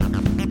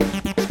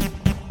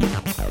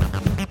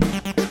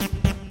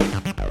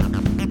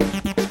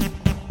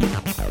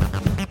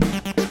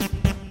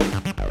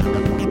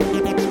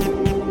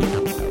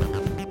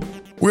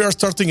we are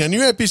starting a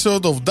new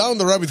episode of Down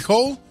the Rabbit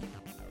Hole.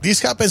 This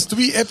happens to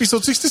be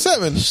episode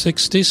 67.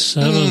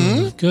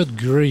 67. Good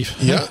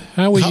grief. Yeah.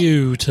 How are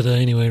you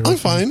today, anyway, Rafa? I'm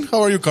fine. How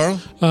are you, Carl?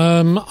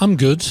 I'm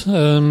good.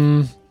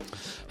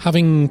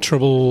 Having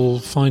trouble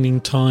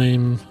finding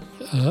time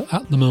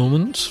at the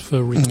moment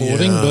for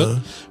recording,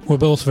 but we're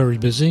both very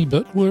busy,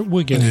 but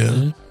we're getting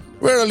there.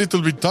 We're a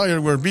little bit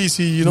tired, we're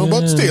busy,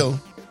 but still,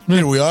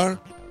 here we are.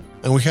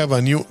 And we have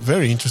a new,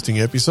 very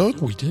interesting episode.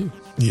 We do.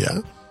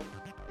 Yeah.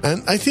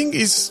 And I think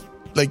it's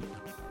like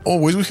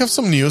always, we have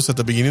some news at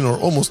the beginning or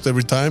almost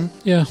every time.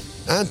 Yeah.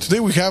 And today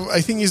we have,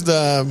 I think it's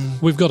the...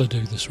 We've got to do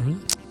this, right?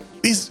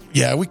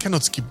 We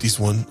cannot skip this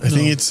one. I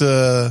think it's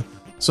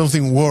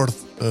something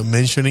worth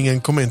mentioning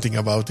and commenting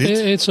about it.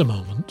 It's a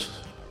moment.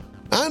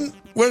 And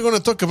we're going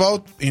to talk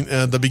about, in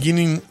the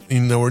beginning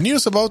in our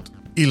news, about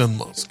Elon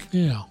Musk.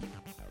 Yeah.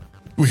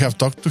 We have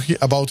talked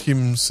about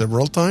him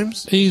several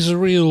times. He's a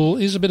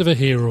bit of a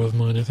hero of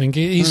mine, I think.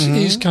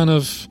 He's kind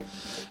of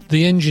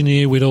the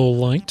engineer we'd all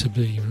like to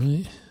be,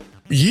 right?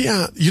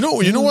 Yeah. You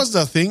know what's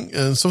the thing?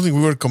 And something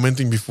we were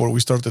commenting before we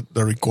started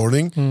the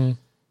recording.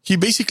 He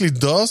basically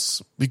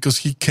does because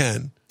he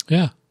can.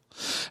 Yeah.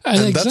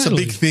 And exactly. That's a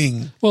big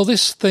thing. Well,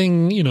 this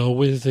thing,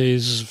 with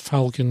his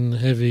Falcon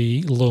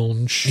Heavy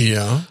launch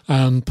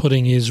and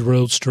putting his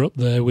Roadster up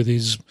there with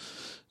his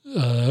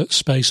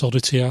Space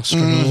Oddity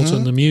astronaut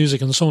and the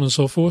music and so on and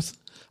so forth.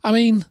 I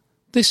mean,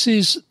 this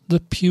is the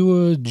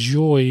pure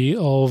joy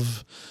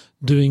of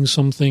doing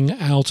something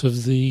out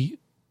of the,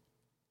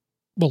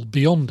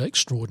 beyond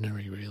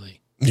extraordinary, really.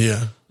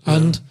 Yeah.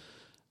 And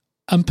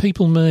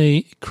people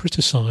may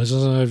criticise,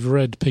 as I've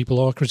read, people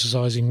are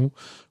criticising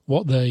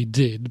what they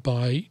did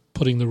by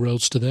putting the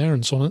Roadster there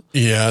and so on.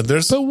 Yeah,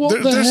 there's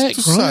two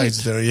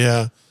sides there,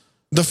 yeah.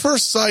 The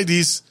first side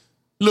is,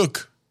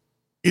 look,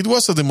 it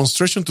was a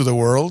demonstration to the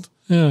world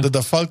that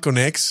the Falcon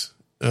X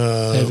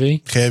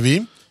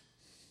Heavy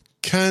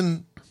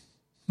can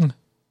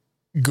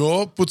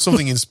go, put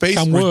something in space,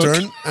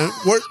 return, and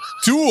work.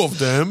 Two of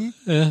them,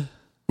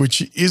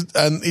 which is,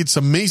 and it's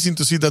amazing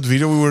to see that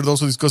video. We were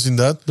also discussing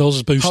that.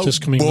 Those boosters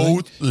coming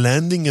both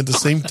landing at the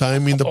same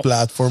time in the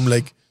platform,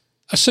 like.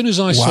 As soon as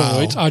I saw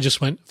it, I just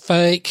went,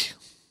 fake.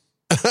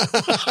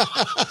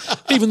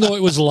 Even though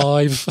it was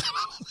live.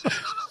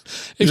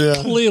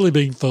 It's clearly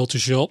being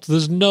photoshopped.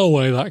 There's no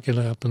way that can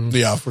happen.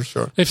 Yeah, for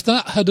sure. If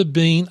that had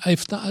been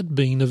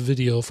a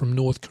video from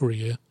North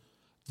Korea,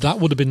 that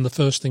would have been the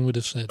first thing we'd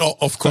have said. Oh,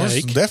 of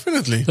course,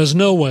 definitely. There's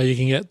no way you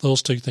can get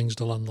those two things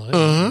to land like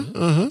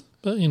that.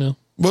 But,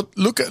 But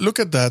look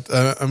at that.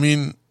 I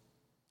mean,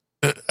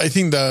 I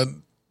think that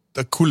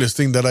the coolest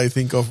thing that I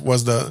think of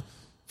was the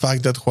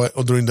fact that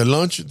during the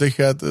launch they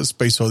had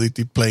Space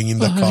Oddity playing in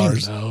the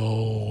cars.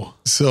 No,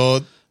 so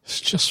it's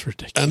just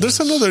ridiculous. And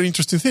there's another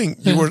interesting thing.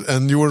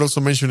 You were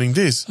also mentioning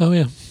this. Oh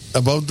yeah,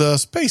 about the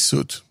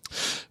spacesuit,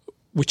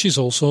 which is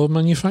also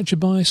manufactured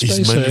by SpaceX.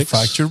 It's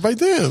manufactured by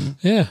them.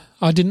 Yeah,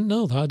 I didn't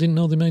know that. I didn't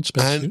know they made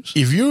spacesuits.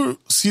 And if you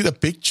see the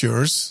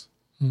pictures,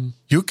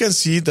 you can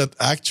see that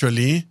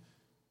actually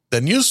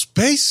the new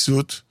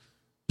spacesuit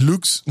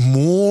looks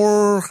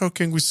more, how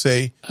can we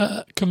say?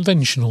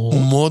 Conventional.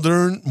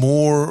 Modern,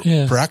 more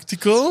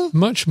practical.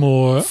 Much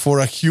more. For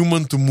a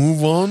human to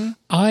move on.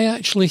 I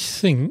actually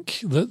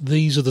think that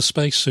these are the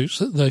spacesuits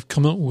that they've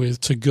come up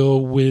with to go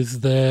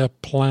with their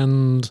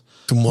planned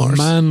to Mars.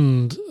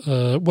 Manned,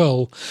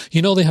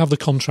 they have the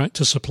contract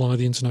to supply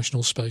the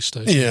International Space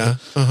Station. Yeah.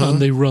 And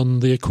they run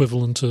the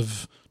equivalent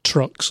of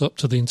trucks up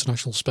to the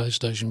International Space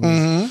Station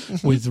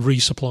with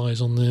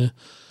resupplies on there.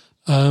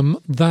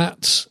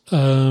 That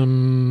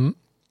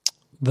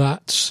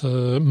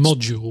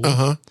module,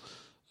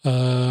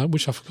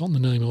 which I've forgotten the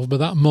name of, but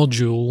that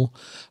module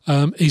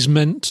is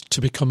meant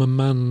to become a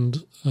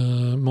manned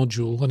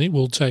module, and it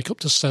will take up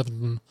to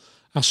 7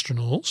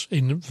 astronauts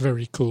in a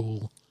very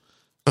cool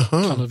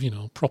kind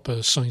of,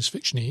 proper science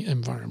fiction-y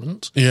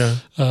environment. Yeah.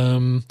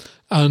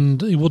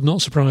 And it would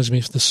not surprise me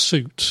if the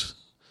suit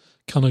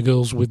kind of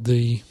goes with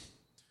the...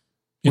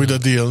 With the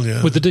deal,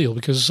 yeah. With the deal,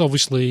 because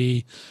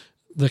obviously...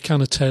 They're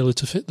kind of tailored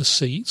to fit the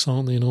seats,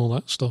 aren't they, and all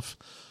that stuff.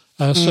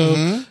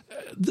 So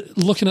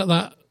looking at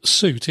that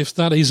suit, if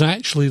that is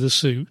actually the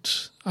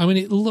suit, I mean,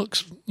 it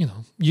looks,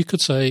 you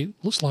could say,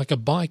 looks like a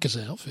biker's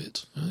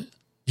outfit, right?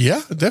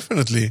 Yeah,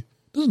 definitely.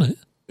 Doesn't it?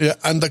 Yeah,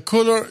 and the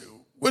color,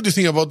 what do you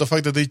think about the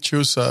fact that they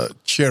chose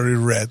cherry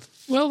red?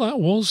 Well, that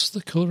was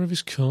the colour of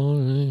his car.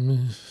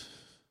 Do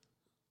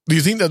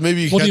you think that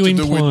maybe it what had are you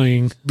to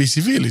implying? Do with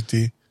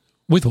visibility?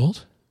 With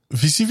what?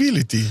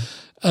 Visibility.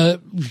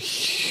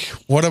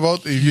 What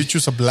about if you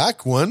choose a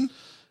black one?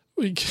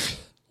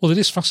 Well, it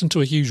is fastened to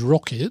a huge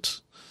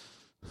rocket.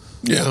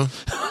 Yeah.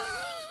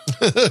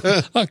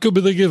 That could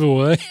be the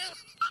giveaway.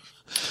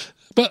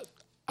 But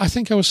I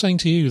think I was saying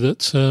to you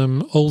that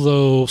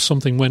although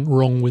something went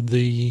wrong with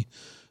the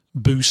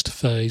boost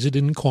phase, it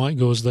didn't quite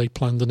go as they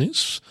planned, and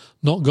it's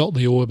not got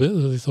the orbit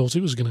that they thought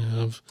it was going to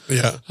have.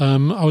 Yeah.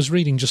 I was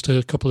reading just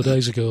a couple of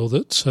days ago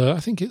that I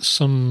think it's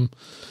some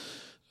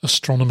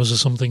astronomers or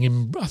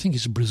something I think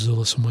it's Brazil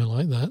or somewhere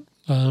like that.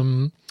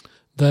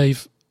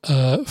 They've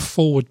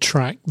forward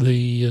track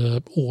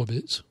the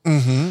orbit,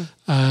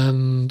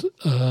 and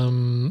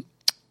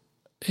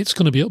it's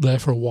going to be up there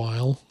for a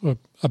while,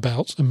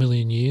 about 1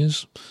 million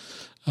years,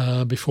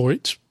 before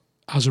it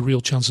has a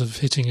real chance of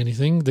hitting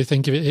anything. They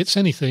think if it hits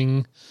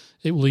anything,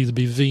 it will either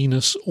be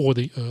Venus or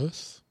the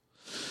Earth.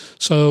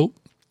 So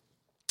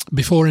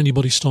before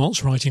anybody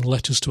starts writing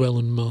letters to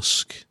Elon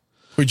Musk,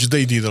 which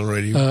they did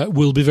already,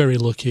 we'll be very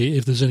lucky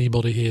if there's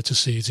anybody here to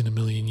see it in 1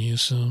 million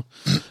years. So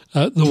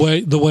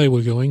the way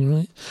we're going,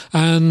 right?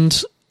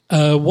 And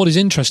what is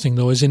interesting,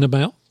 though, is in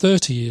about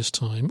 30 years'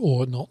 time,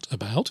 or not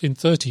about, in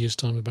 30 years'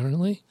 time,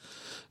 apparently,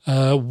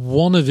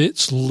 one of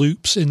its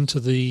loops into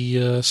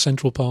the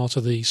central part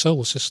of the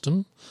solar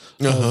system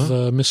of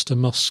Mr.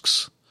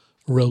 Musk's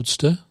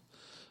Roadster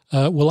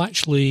will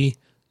actually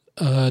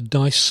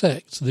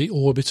dissect the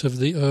orbit of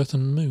the Earth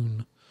and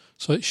Moon.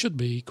 So it should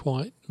be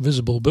quite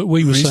visible. But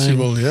we were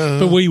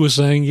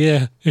saying,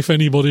 if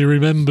anybody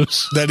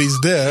remembers. That is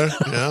there,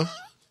 yeah.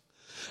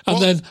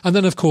 And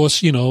then, of course,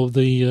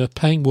 the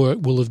paintwork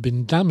will have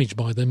been damaged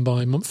by them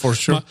by a month. For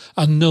sure.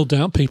 And no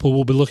doubt people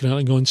will be looking at it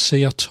and going,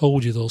 see, I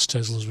told you those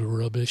Teslas were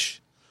rubbish.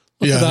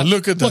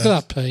 Look at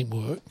that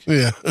paintwork.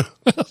 Yeah.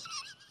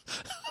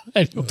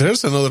 Anyway.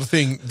 There's another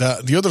thing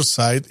that the other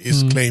side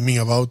is claiming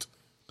about.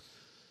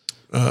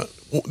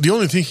 The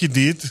only thing he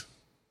did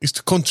is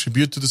to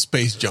contribute to the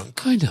space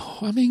junk. I know.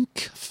 I mean,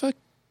 for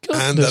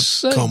goodness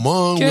sake, come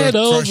on, we're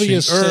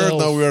trashing Earth,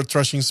 now we are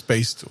trashing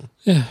space too.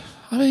 Yeah.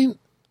 I mean,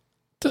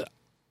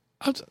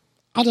 I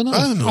don't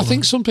know. I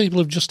think some people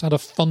have just had a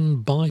fun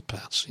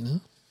bypass,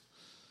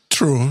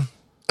 True.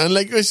 And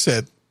like I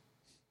said,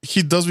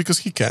 he does because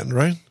he can,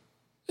 right?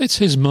 It's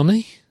his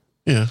money.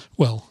 Yeah.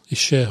 Well, his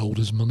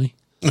shareholders' money.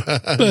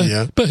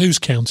 But who's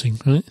counting,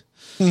 right?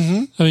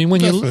 Mm-hmm. I mean,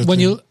 when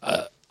you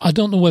I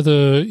don't know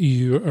whether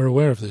you are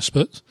aware of this,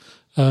 but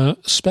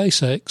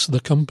SpaceX, the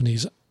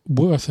company's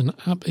worth and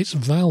its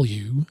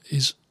value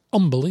is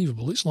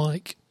unbelievable. It's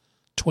like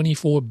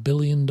 $24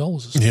 billion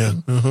or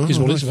something is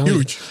what it's valued.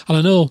 Huge. And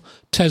I know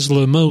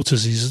Tesla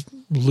Motors is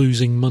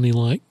losing money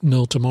like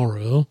no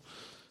tomorrow.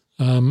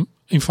 In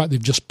fact,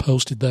 they've just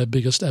posted their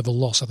biggest ever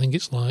loss. I think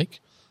it's like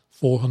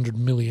 $400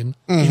 million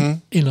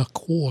in a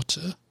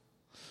quarter.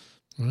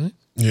 Right?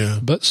 Yeah.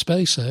 But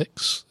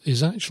SpaceX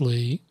is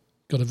actually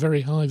got a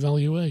very high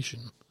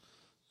valuation.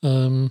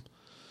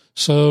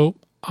 So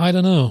I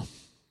don't know.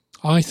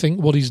 I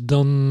think what he's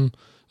done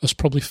has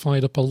probably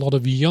fired up a lot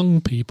of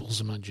young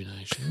people's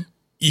imagination.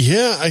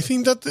 Yeah, I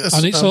think that is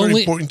a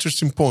very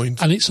interesting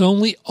point. And it's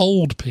only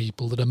old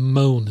people that are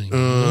moaning.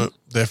 Right?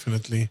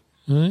 Definitely.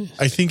 Right?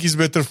 I think it's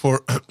better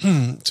for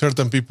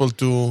certain people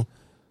to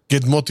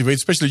get motivated,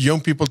 especially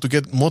young people to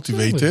get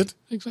motivated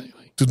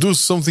exactly. to do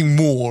something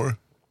more.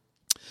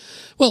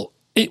 Well,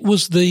 it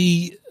was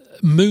the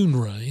moon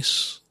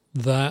race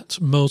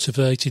that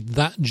motivated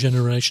that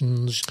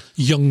generation's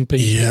young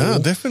people. Yeah,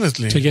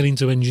 definitely. To get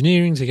into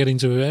engineering, to get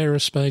into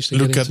aerospace.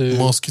 Look at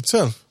Musk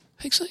itself.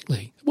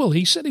 Exactly. Well,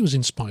 he said he was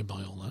inspired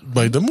by all that. Right?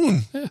 By the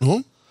moon. Yeah.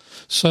 Oh.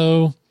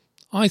 So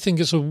I think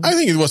it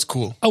was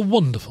cool. A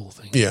wonderful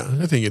thing. Yeah,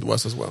 I think it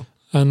was as well.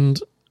 And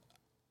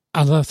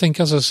I think,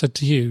 as I said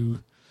to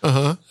you,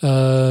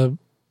 it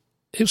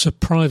was a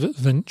private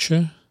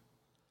venture.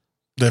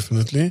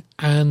 Definitely.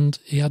 And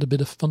he had a bit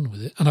of fun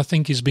with it. And I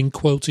think he's been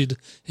quoted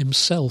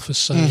himself as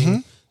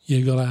saying,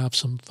 you got to have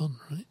some fun,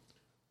 right?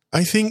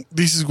 I think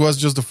this was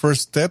just the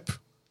first step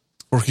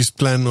for his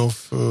plan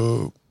of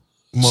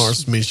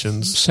Mars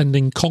missions.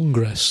 Sending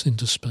Congress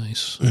into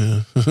space.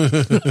 Yeah.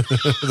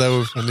 That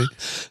was funny.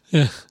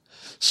 Yeah.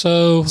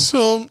 So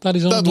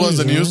that was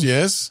the news,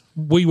 yes.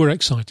 We were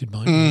excited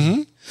by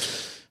it.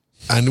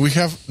 And we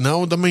have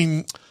now the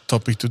main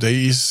topic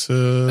today is...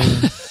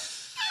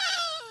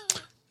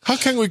 how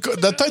can we...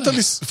 The title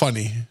is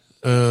funny,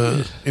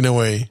 in a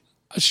way.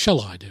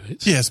 Shall I do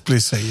it? Yes,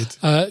 please say it.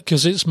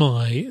 Because it's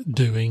my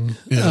doing.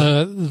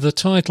 Yeah. The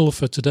title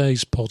for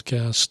today's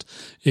podcast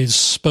is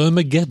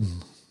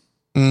Spermageddon.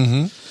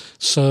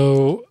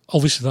 So,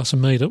 obviously, that's a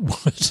made-up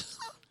word.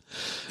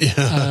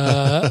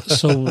 Yeah.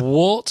 So,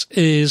 what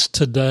is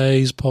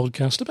today's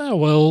podcast about?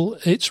 Well,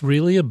 it's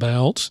really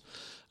about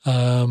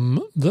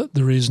that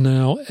there is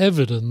now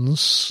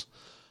evidence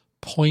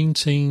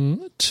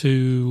pointing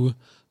to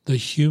the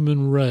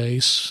human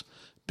race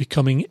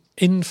becoming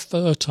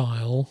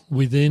infertile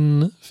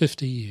within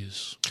 50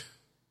 years.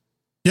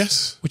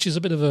 Yes. Which is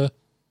a bit of a...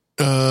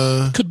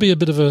 could be a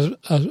bit of a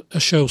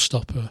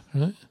showstopper,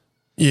 right?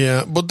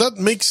 Yeah, but that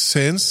makes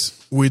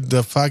sense with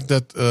the fact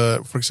that,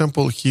 for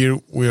example, here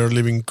we are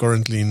living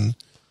currently in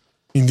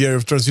the area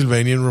of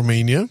Transylvania in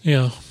Romania.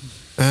 Yeah.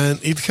 And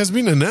it has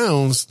been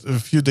announced a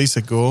few days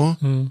ago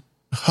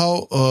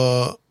how,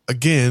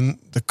 again,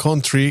 the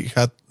country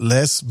had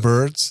less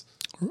births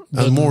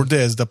and more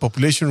deaths. The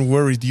population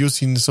were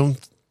reducing something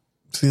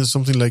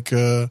like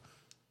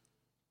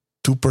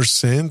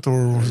 2%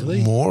 or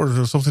more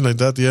or something like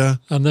that, yeah.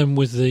 And then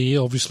with the,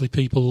 obviously,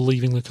 people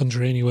leaving the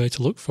country anyway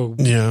to look for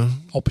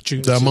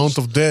opportunities. The amount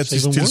of deaths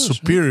is still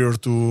superior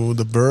to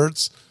the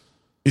birds.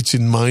 It's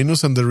in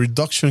minus and the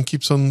reduction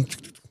keeps on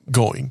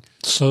going.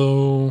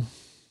 So,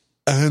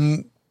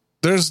 and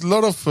there's a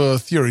lot of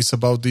theories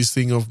about this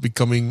thing of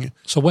becoming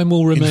when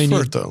will Romania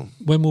infertile.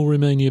 When will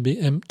Romania be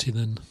empty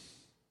then?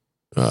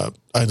 I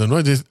don't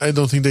know. I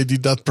don't think they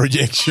did that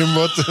projection,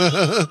 but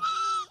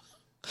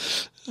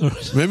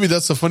maybe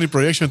that's a funny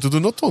projection to do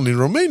not only in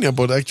Romania,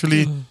 but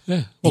actually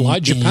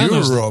like Japan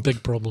has a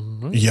big problem,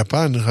 right?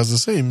 Japan has the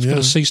same, It's going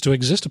to cease to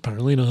exist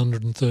apparently in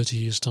 130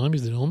 years' time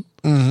if they don't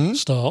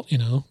start,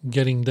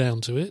 getting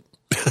down to it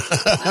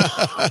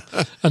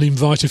and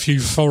invite a few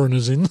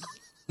foreigners in.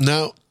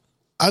 Now,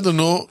 I don't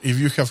know if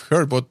you have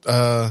heard, but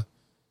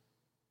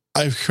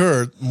I've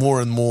heard more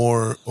and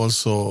more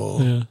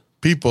also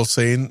people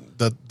saying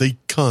that they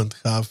can't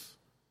have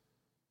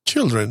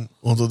children,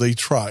 although they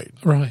tried.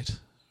 Right.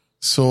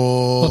 So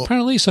well,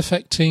 apparently it's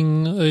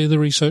affecting, the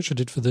research I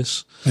did for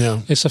this,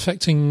 it's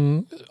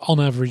affecting,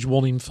 on average,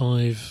 1 in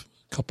 5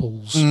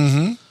 couples.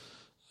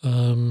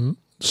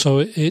 So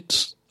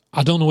it's,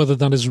 I don't know whether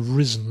that has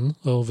risen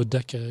over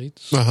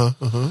decades,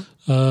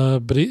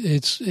 but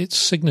it's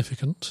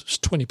significant. It's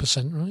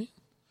 20%, right?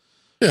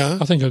 Yeah.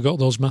 I think I got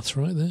those maths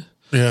right there.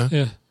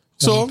 Yeah.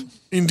 So,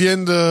 in the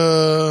end,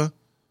 the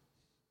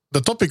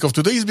topic of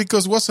today is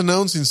because it was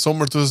announced in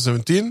summer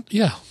 2017.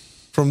 Yeah.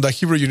 From the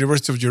Hebrew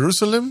University of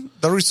Jerusalem,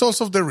 the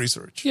results of their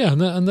research. Yeah,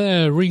 and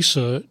their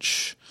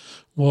research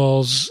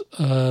was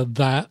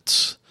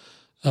that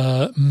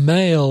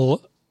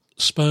male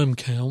sperm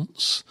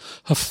counts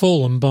have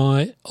fallen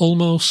by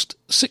almost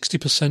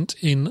 60%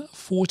 in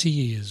 40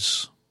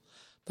 years.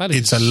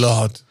 It's a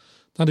lot.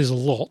 That is a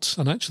lot.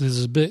 And actually,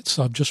 there's a bit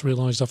I've just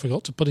realised I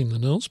forgot to put in the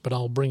notes, but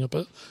I'll bring up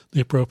at the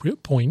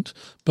appropriate point.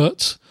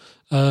 But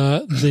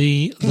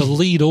the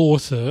lead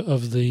author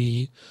of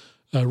the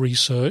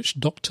research,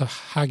 Dr.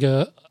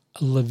 Hagar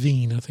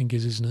Levine, I think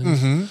is his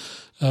name,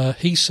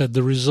 he said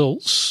the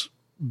results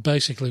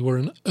basically were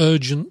an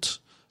urgent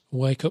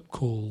wake-up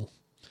call.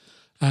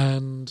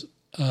 And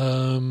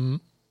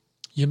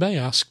you may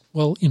ask,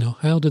 well,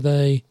 how did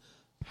they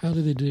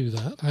do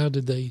that? How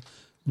did they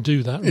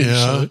do that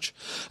research?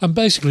 And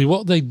basically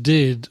what they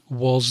did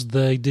was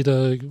they did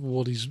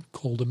what is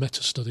called a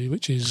meta-study,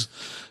 which is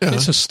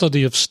it's a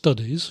study of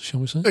studies, shall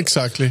we say?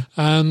 Exactly.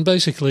 And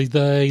basically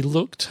they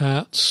looked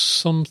at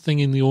something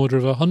in the order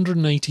of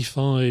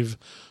 185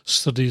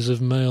 studies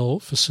of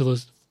male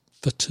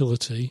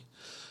fertility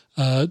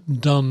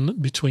done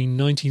between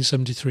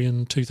 1973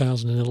 and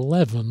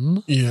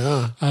 2011.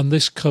 Yeah. And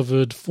this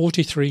covered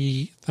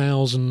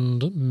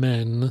 43,000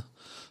 men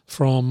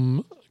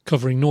from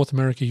covering North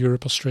America,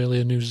 Europe,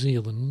 Australia, New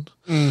Zealand.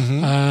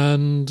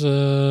 And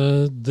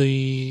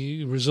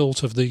the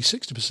result of the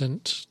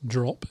 60%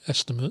 drop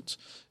estimate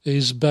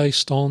is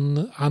based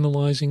on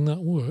analysing that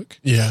work.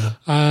 Yeah.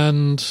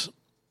 And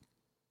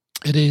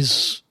it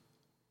is,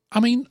 I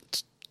mean,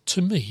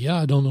 to me,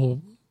 I don't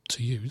know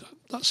to you,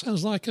 that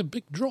sounds like a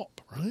big drop,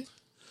 right?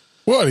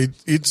 Well,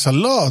 it's a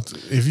lot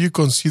if you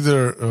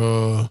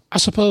consider... I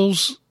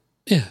suppose,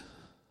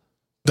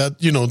 that,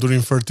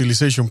 during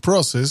fertilization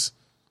process...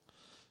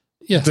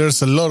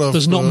 there's a lot of...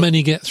 There's not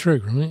many get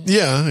through, right?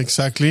 Yeah,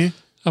 exactly.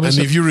 I mean, and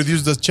if you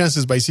reduce the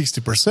chances by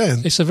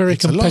 60%... It's a very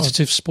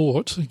competitive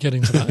sport,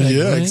 getting to that egg,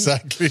 yeah, right?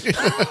 exactly.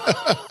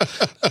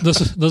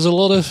 There's a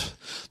lot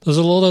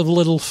of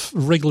little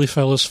wriggly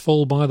fellas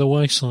fall by the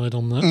wayside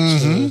on that.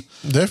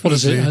 Definitely. What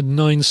is it? A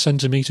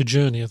 9-centimetre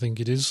journey, I think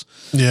it is.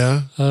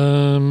 Yeah.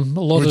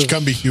 Which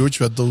can be huge,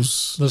 but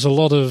those... There's a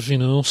lot of,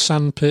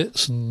 sand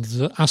pits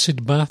and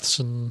acid baths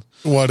and...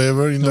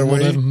 whatever in their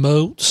way.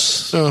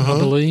 Moats, I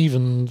believe,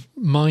 and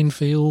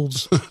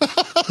minefields.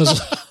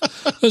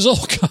 There's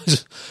all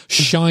kinds of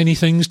shiny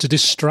things to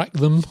distract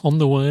them on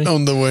the way.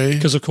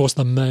 Because, of course,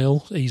 the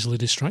male, easily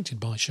distracted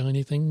by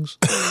shiny things.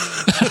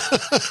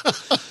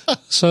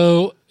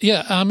 So,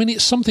 I mean,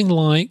 it's something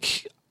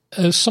like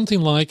in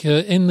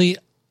the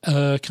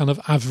kind of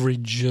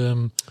average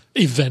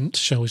event,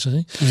 shall we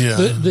say.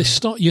 Yeah.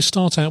 You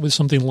start out with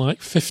something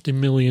like 50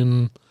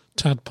 million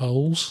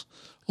tadpoles,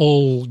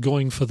 all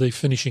going for the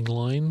finishing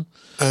line.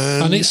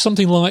 And it's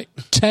something like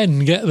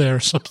 10 get there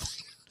or something.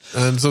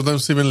 And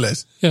sometimes even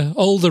less. Yeah,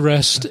 all the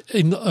rest,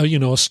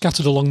 are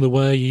scattered along the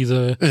way,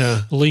 either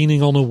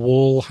leaning on a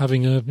wall,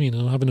 having a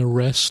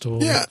rest,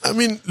 or... Yeah, I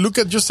mean, look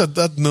at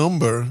that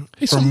number.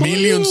 It's from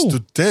millions to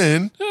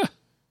 10. Yeah.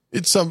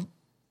 It's a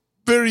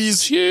very...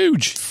 It's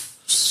huge.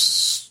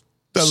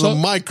 That's a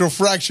micro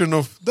fraction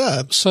of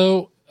that.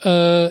 So,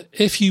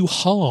 if you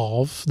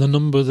halve the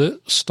number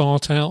that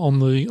start out on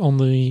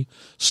the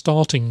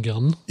starting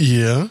gun...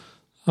 Yeah.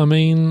 I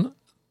mean,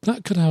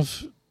 that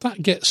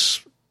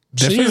gets...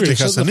 Definitely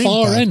has at the an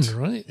far impact. end,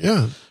 right?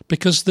 Yeah.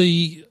 Because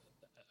the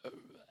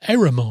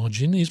error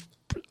margin is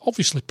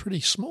obviously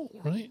pretty small,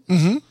 right?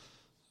 I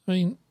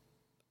mean,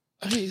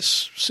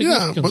 it's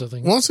significant, but I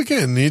think. Once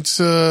again, it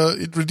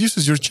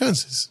reduces your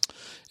chances.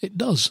 It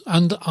does.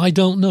 And I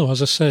don't know,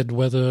 as I said, in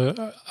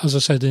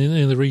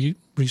the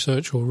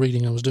research or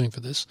reading I was doing for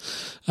this,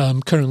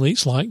 currently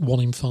it's like 1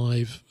 in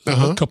 5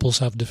 couples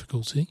have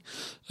difficulty,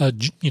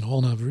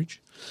 on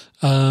average.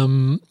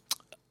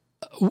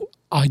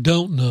 I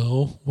don't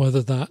know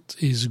whether that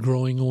is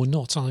growing or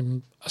not.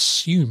 I'm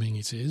assuming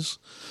it is,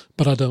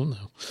 but I don't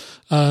know.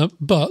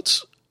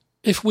 But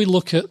if we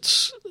look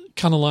at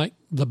kind of like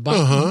the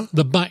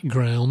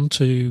background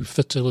to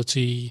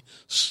fertility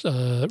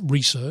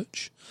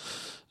research,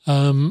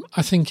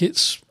 I think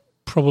it's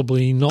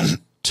probably not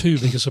too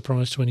big a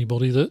surprise to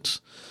anybody that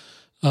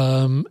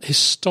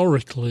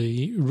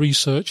historically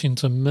research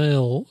into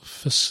male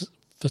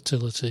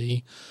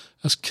fertility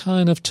has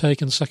kind of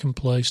taken second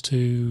place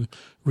to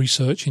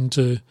research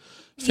into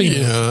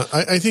female. Yeah,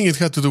 I think it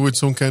had to do with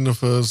some kind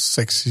of a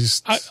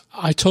sexist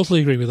I totally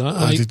agree with that.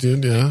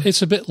 attitude, yeah.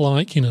 It's a bit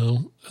like,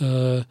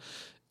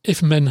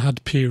 if men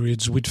had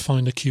periods, we'd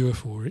find a cure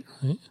for it,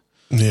 right?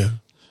 Yeah.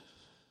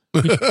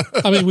 We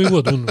would,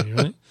 wouldn't we,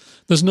 right?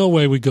 There's no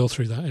way we'd go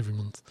through that every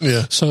month.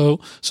 Yeah.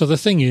 So the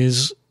thing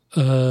is,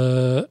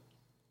 with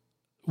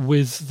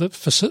the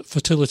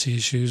fertility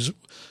issues,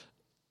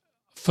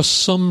 for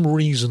some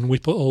reason we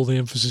put all the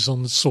emphasis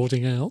on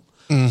sorting out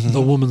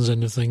the woman's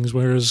end of things,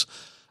 whereas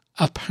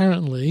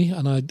apparently,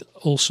 and I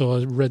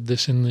read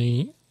this in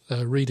the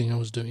reading I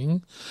was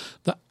doing,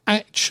 that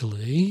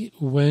actually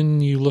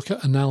when you look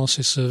at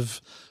analysis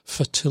of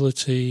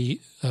fertility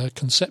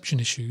conception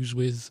issues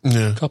with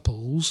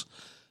couples,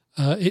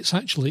 it's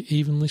actually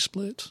evenly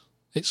split.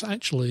 It's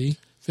actually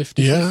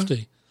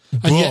 50-50.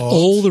 And yet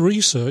all the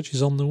research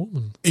is on the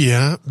woman.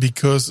 Yeah,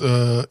 because,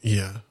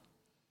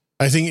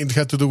 I think it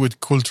had to do with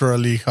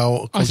culturally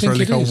how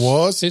it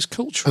was. It's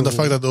cultural. And the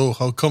fact that,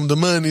 how come the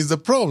man is the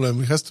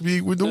problem? It has to be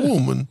with the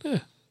woman. Yeah.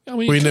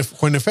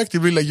 When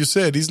effectively, like you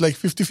said, it's like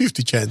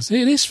 50-50 chance.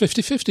 It is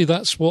 50-50.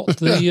 That's what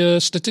the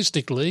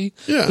statistically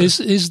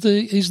is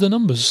the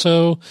numbers.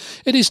 So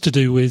it is to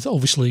do with,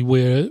 obviously,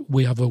 where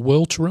we have a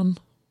world to run.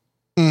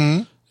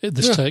 Mm-hmm.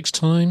 This takes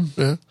time.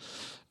 Yeah.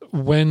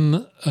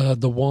 When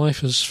the wife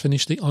has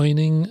finished the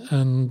ironing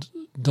and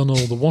done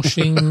all the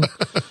washing,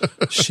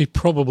 she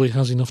probably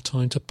has enough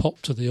time to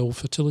pop to the old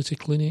fertility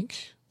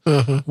clinic,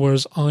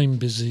 whereas I'm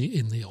busy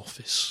in the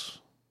office.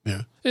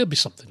 Yeah. It'll be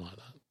something like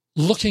that.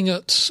 Looking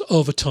at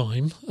over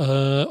time,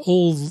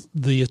 all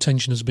the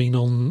attention has been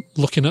on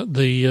looking at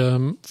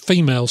the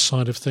female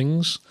side of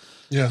things.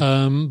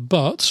 Yeah.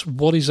 But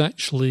what is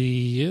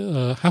actually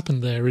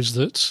happened there is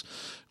that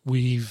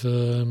we've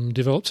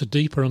developed a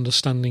deeper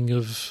understanding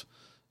of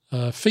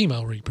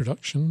female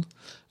reproduction,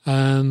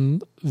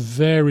 and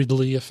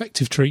variedly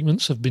effective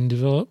treatments have been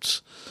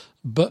developed,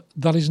 but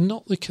that is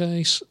not the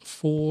case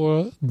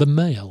for the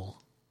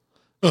male.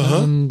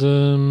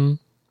 And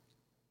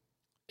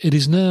it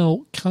is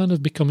now kind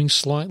of becoming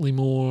slightly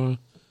more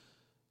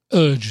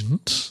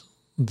urgent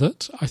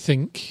that I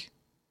think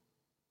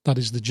that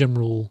is the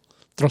general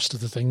thrust of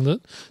the thing,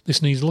 that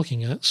this needs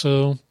looking at.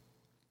 So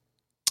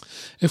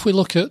if we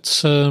look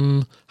at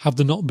have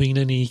there not been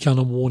any kind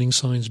of warning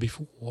signs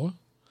before,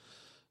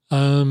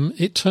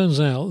 it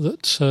turns out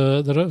that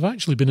there have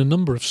actually been a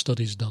number of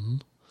studies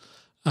done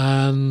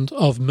and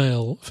of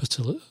male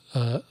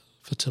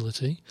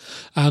fertility,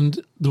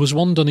 and there was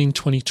one done in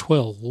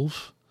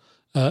 2012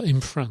 in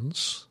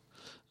France,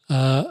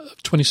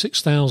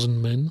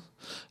 26,000 men,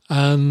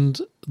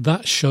 and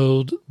that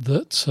showed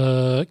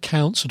that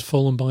counts had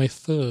fallen by a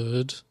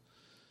third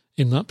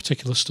in that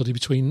particular study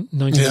between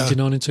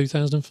 1999 and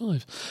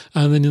 2005.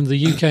 And then in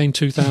the UK in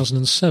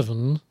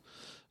 2007,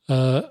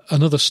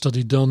 another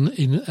study done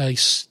in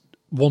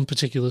one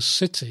particular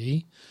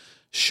city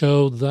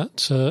showed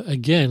that,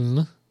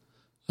 again,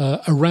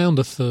 around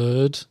a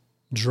third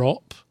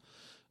drop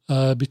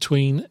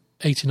between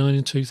 1989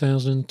 and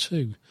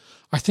 2002.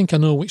 I think I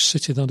know which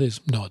city that is.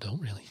 No, I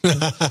don't really.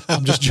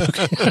 I'm just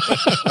joking.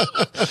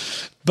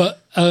 But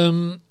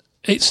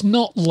it's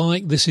not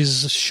like this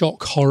is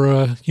shock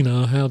horror,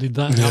 how did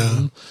that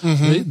happen?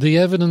 Mm-hmm. The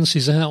evidence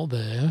is out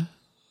there.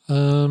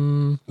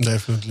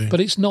 Definitely. But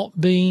it's not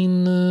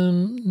been,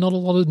 not a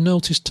lot of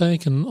notice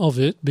taken of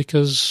it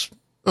because,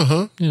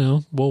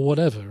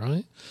 whatever,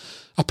 right?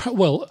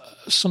 Well,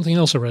 something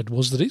else I read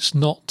was that it's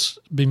not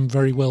been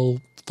very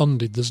well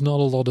funded. There's not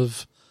a lot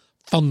of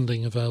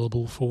funding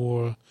available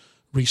for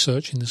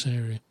research in this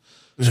area.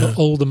 So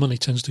all the money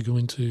tends to go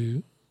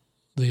into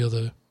the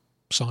other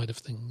side of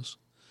things.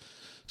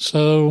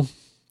 So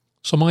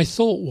my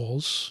thought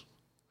was,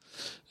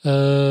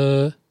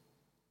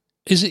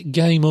 is it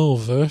game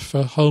over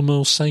for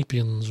Homo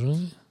sapiens,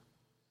 right?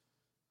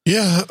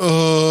 Yeah.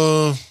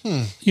 Are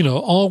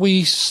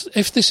we,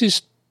 if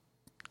this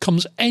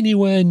comes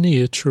anywhere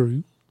near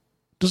true,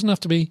 doesn't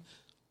have to be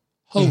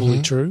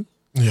wholly true.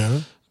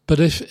 Yeah. But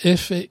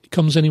if it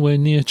comes anywhere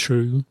near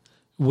true,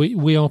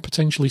 we are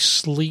potentially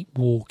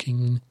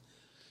sleepwalking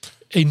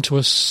into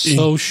a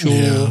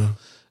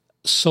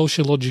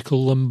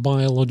sociological and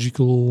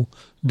biological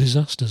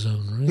disaster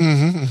zone,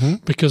 right?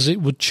 Because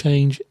it would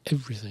change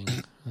everything.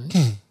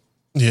 Right?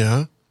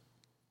 Yeah.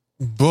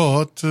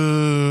 But,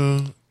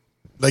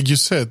 like you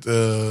said,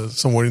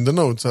 somewhere in the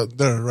notes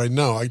there right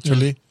now,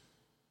 actually,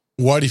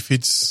 what if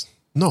it's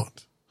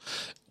not?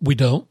 We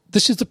don't.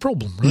 This is the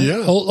problem, right?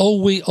 Yeah.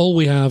 All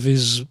we have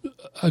is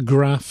a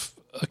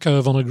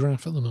curve on a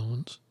graph at the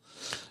moment.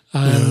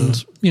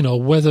 And,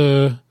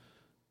 whether,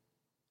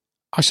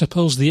 I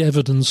suppose the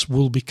evidence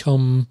will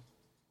become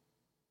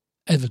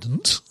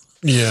evident.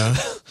 Yeah.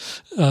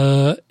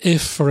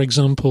 If, for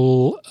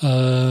example,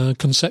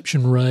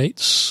 conception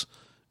rates,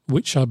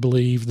 which I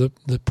believe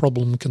the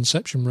problem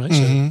conception rates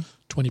are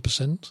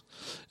 20%,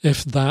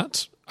 if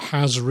that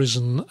has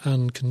risen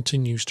and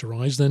continues to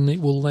rise, then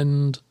it will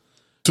lend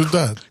to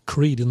that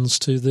credence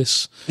to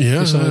this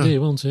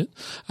idea, won't it?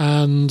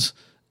 And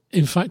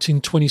in fact, in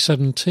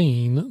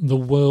 2017, the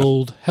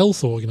World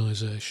Health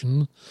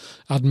Organization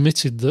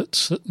admitted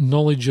that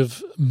knowledge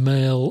of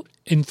male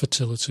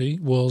infertility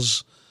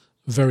was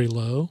very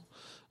low,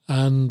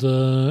 and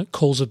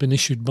calls have been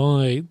issued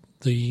by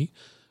the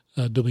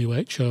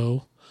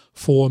WHO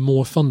for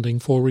more funding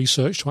for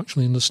research to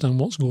actually understand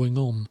what's going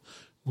on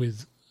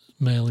with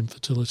male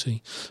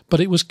infertility. But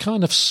it was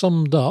kind of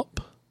summed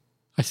up,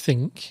 I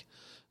think,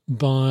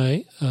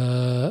 by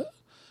a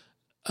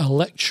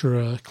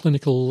lecturer,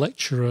 clinical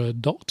lecturer,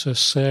 Dr.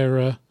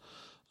 Sarah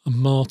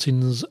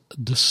Martins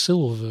da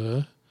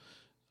Silva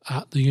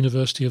at the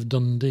University of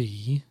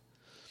Dundee,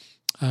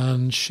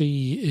 and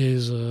she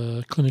is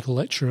a clinical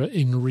lecturer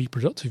in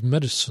reproductive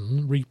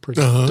medicine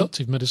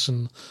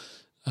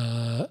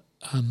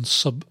and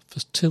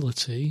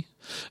subfertility.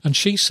 And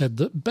she said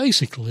that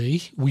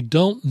basically we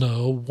don't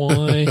know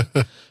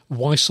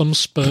why some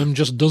sperm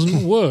just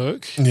doesn't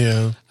work.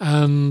 Yeah.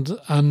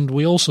 And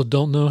we also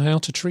don't know how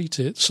to treat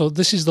it. So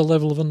this is the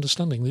level of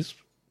understanding. It's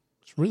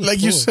really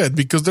like you said,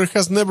 because there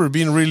has never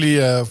been really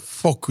a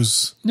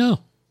focus. No.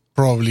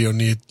 Probably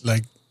on it,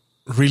 like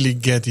really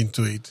get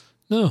into it.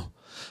 No.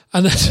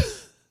 And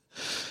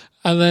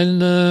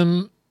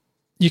then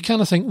you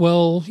kind of think,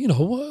 well,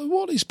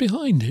 what is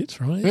behind it,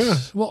 right? Yeah.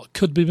 What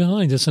could be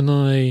behind it? And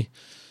I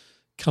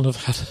kind of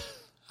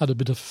had a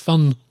bit of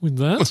fun with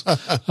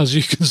that, as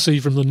you can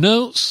see from the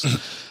notes.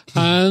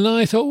 And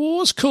I thought, well,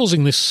 what's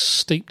causing this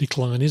steep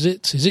decline? Is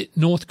it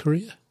North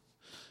Korea?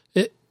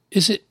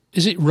 Is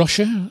it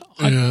Russia?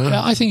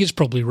 I think it's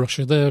probably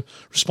Russia. They're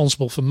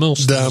responsible for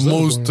most. The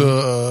most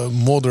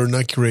modern,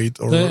 accurate,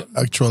 or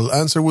actual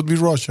answer would be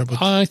Russia. But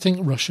I think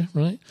Russia,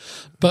 right?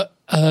 But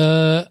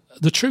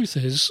the truth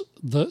is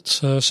that,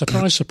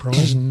 surprise,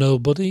 surprise,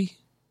 nobody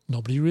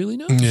really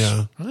knows.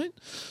 Yeah. Right?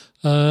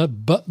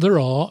 But there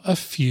are a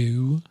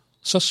few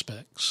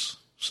suspects.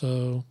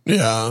 So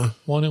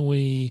why don't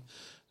we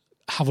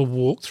have a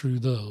walk through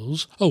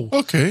those? Oh,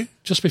 okay.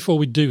 Just before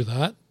we do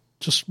that,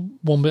 just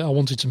one bit I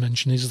wanted to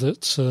mention is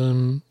that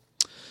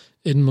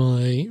in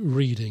my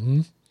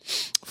reading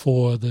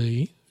for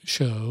the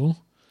show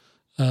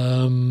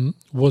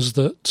was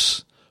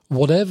that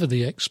whatever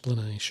the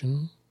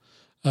explanation,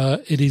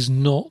 it is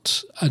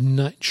not a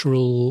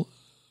natural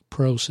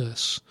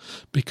process,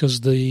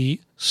 because the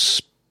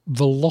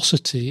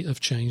velocity of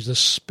change, the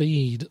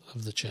speed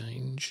of the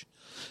change,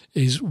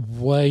 is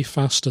way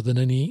faster than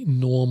any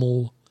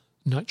normal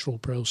natural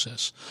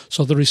process.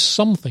 So there is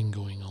something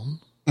going on.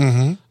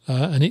 Mm-hmm.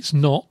 And it's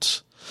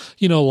not,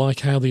 like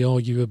how they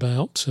argue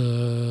about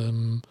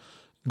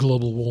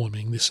global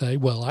warming. They say,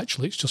 well,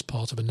 actually, it's just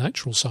part of a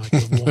natural cycle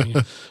of warming,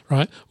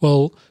 right?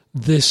 Well,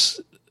 this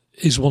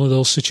is one of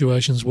those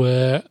situations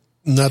where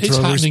natural it's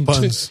happening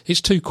response.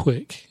 It's too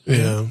quick.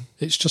 Yeah.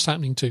 It's just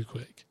happening too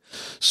quick.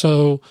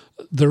 So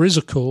there is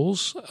a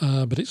cause,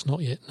 but it's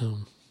not yet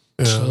known.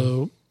 Yeah.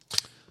 So,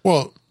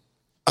 well,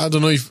 I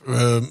don't know if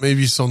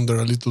maybe it's under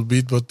a little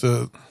bit, but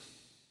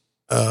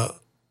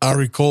I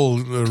recall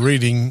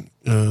reading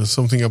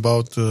something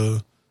about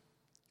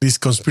this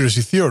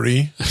conspiracy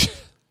theory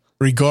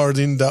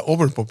regarding the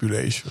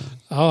overpopulation.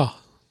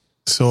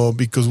 So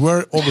because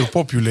we're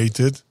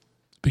overpopulated.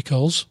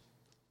 Because?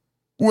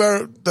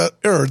 Where the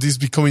Earth is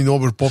becoming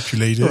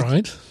overpopulated.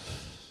 Right.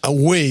 A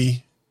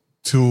way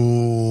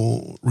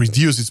to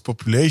reduce its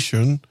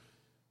population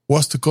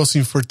was to cause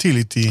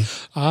infertility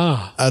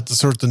at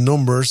certain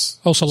numbers.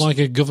 Also like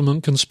a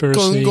government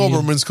conspiracy.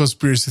 Government's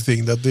conspiracy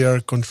thing that they are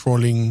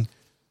controlling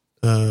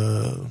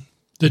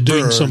they're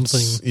doing birds.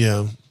 something.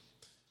 Yeah.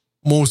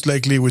 Most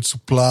likely with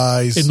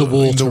supplies. In the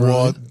water.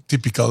 Right?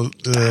 Typical.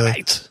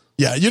 Right.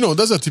 Yeah,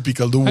 that's a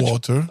typical,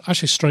 water.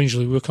 Actually,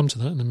 strangely, we'll come to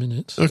that in a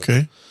minute.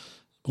 Okay.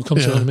 We'll come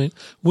to that in a minute.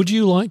 Would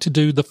you like to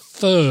do the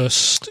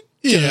first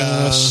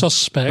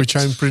suspect? Which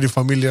I'm pretty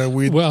familiar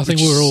with. Well, I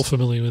think we're all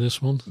familiar with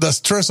this one. The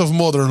stress of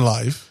modern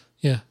life.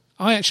 Yeah.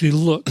 I actually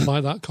look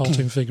like that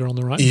cartoon figure on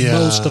the right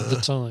most of the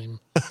time,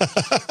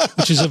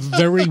 which is a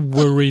very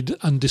worried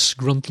and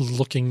disgruntled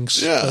looking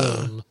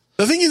sperm.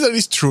 The thing is that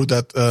it's true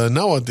that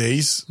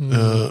nowadays,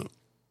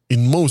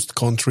 in most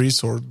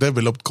countries or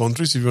developed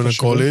countries, if you want to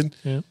call it,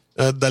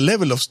 the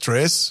level of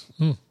stress,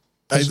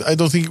 I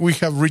don't think we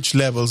have reached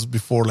levels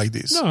before like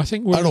this. No, I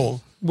think we're... At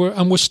all.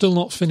 We're still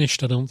not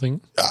finished, I don't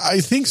think.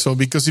 I think so,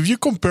 because if you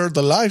compare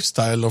the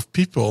lifestyle of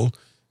people,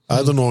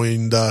 I don't know,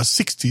 in the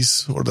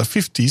 60s or the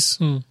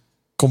 50s,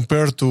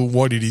 compared to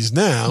what it is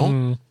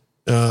now,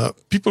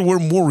 people were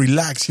more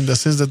relaxed in the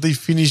sense that they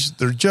finish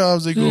their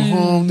jobs, they go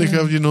home, they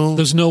have,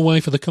 There's no way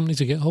for the company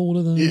to get hold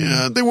of them.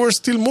 Yeah, they were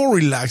still more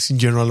relaxed in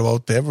general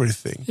about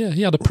everything. Yeah,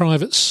 he had a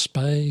private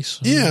space.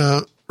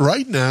 Yeah,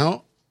 right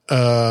now,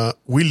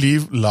 we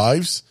live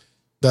lives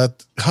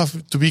that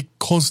have to be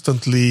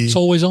constantly... It's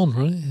always on,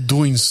 right?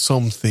 Doing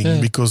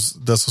something because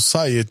the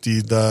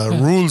society, the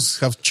rules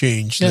have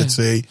changed, let's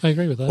say, I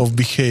agree with that. Of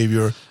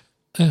behavior.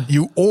 Yeah.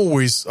 You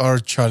always are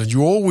challenged.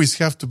 You always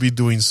have to be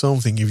doing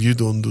something. If you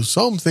don't do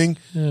something,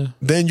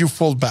 then you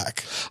fall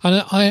back.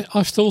 And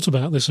I've thought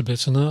about this a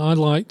bit, and I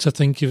like to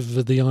think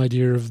of the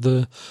idea of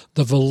the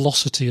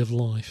velocity of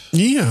life.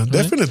 Yeah, right?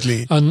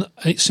 Definitely. And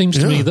it seems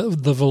to me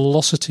that the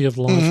velocity of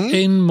life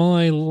in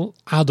my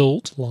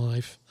adult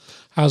life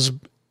has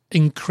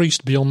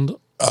increased beyond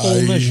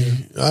all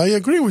measure. I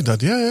agree with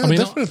that. Yeah, I mean,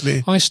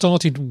 definitely. I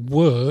started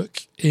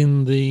work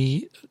in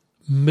the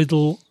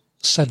middle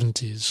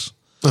 70s.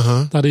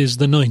 That is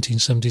the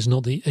 1970s,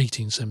 not the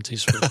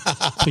 1870s, for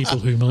people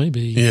who might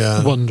be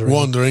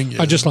wondering.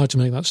 I'd just like to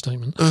make that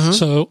statement.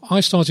 So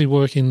I started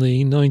work in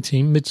the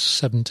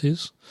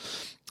mid-70s,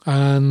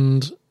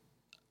 and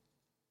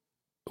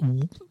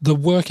the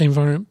work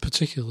environment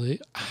particularly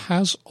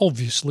has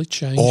obviously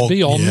changed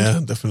beyond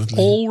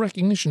all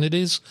recognition. It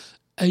is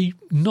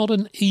not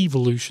an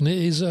evolution, it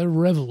is a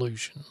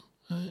revolution.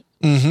 Right?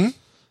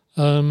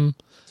 And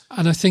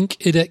I think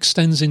it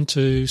extends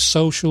into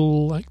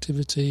social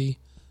activity,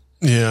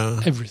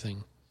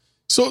 everything.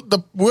 So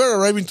we're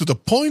arriving to the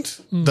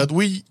point that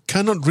we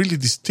cannot really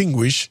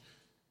distinguish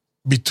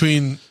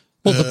between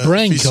the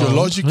brain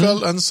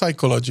physiological and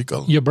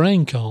psychological. Your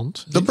brain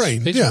can't.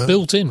 It's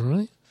built in,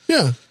 right?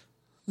 Yeah.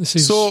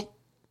 So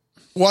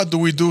what do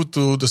we do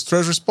to the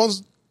stress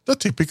response? The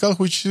typical,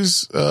 which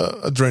is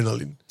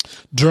adrenaline.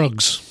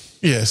 Drugs.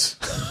 Yes.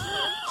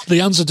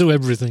 The answer to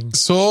everything.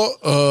 So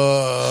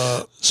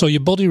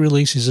your body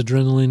releases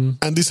adrenaline.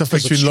 And this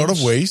affects you in a lot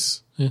of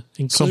ways. Yeah,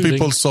 some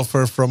people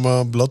suffer from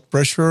blood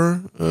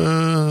pressure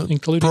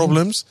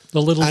problems.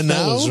 The little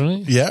fellas,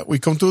 right? Yeah, we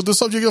come to the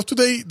subject of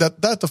today,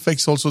 that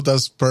affects also the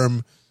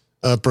sperm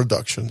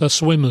production. The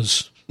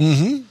swimmers.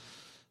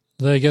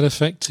 They get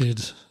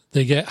affected.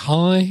 They get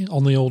high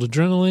on the old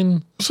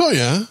adrenaline. So,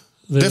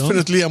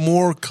 definitely a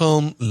more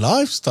calm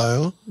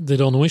lifestyle. They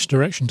don't know which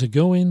direction to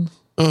go in.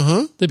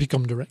 They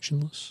become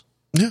directionless.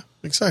 Yeah,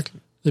 exactly.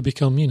 They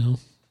become,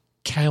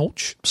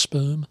 couch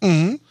sperm.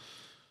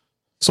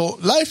 So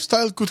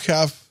lifestyle could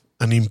have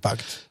an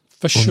impact.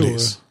 For sure.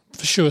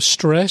 For sure.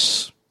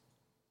 Stress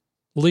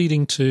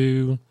leading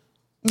to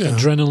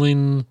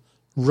adrenaline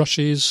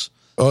rushes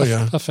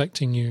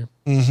affecting you.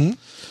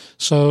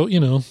 So,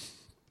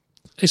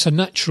 it's a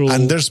natural...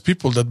 And there's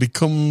people that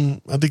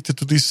become addicted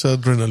to this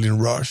adrenaline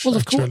rush,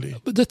 actually.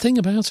 But the thing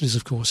about it is,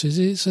 of course, is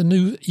it's a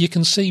new... You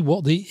can see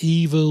what the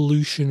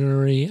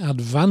evolutionary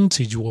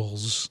advantage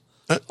was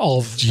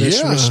of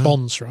this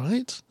response,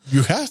 right?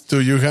 You have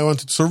to. You want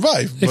to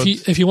survive.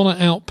 If you want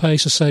to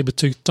outpace a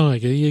saber-toothed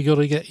tiger, you got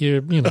to get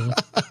your,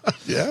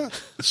 Yeah.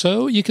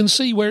 So you can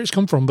see where it's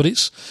come from, but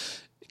it's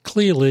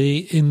clearly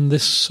in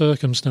this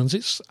circumstance,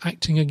 it's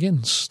acting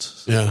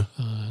against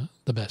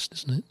the best,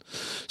 isn't it?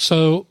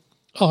 So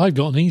I've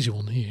got an easy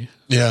one here.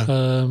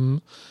 Yeah.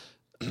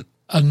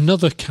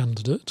 Another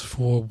candidate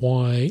for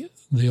why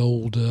the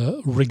old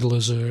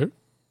wrigglers are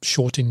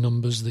short in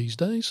numbers these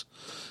days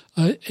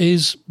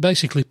is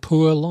basically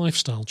poor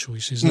lifestyle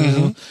choices.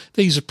 Now,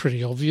 these are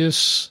pretty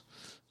obvious.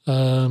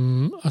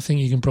 I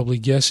think you can probably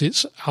guess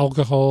it's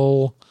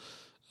alcohol,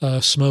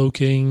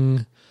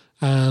 smoking,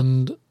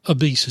 and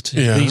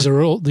obesity. Yeah. These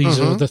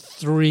are the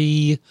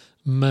three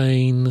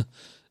main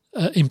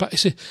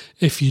impacts.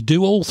 If you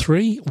do all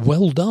three,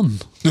 well done.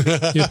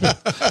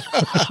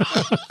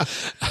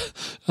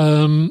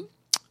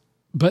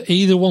 But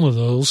either one of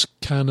those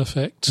can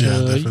affect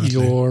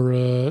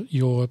your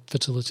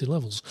fertility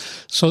levels.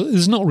 So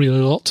there's not really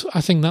a lot. I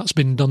think that's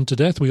been done to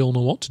death. We all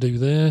know what to do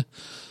there.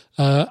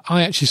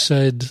 I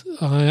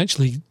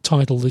actually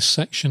titled this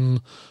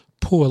section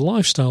 "Poor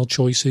Lifestyle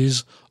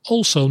Choices,"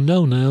 also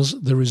known as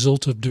the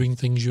result of doing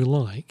things you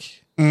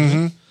like.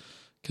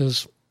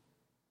 Because,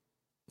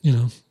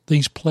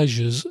 these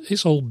pleasures,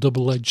 it's all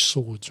double-edged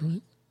swords,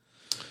 right?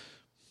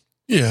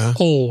 Yeah.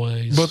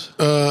 Always.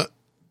 But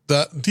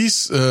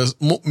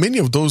many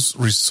of those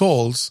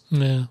results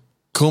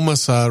come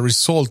as a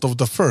result of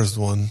the first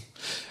one.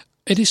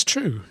 It is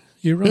true.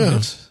 You're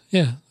right.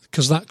 Yeah,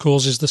 because that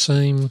causes the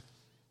same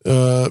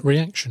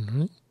reaction,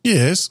 right?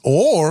 Yes,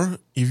 or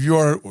if you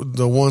are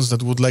the ones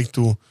that would like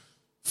to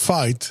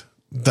fight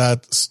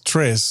that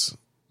stress,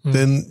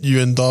 then you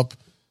end up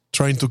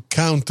trying to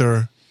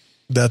counter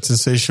that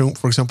sensation,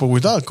 for example,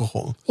 with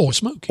alcohol. Or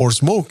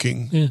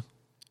smoking. Yeah.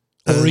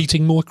 Or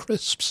eating more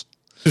crisps.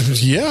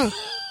 Yeah.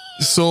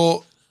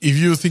 So if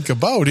you think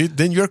about it,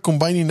 then you're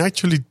combining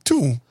actually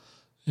two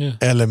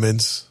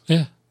elements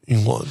in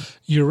one.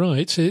 You're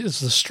right. It's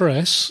the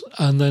stress,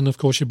 and then, of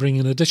course, you bring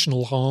in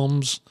additional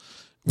harms.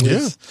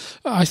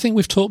 I think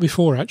we've talked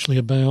before, actually,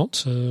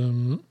 about...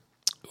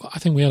 I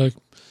think we had a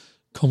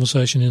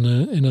conversation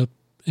in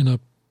a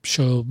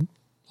show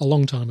a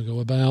long time ago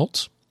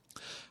about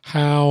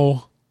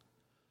how...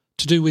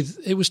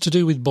 it was to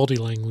do with body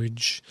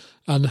language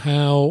and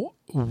how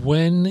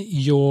when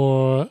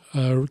your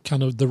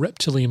kind of the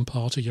reptilian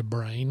part of your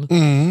brain,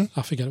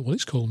 I forget what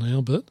it's called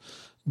now, but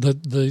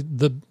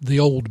the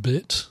old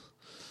bit,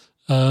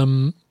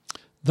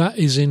 that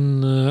is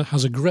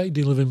has a great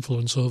deal of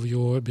influence over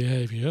your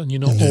behaviour, and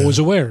you're not always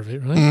aware of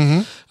it,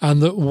 right?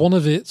 And that one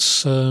of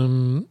its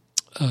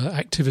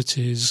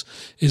activities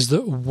is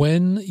that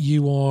when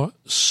you are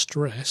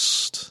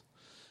stressed,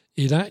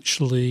 it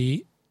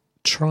actually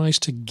tries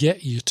to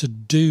get you to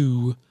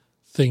do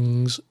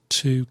things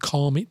to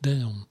calm it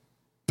down.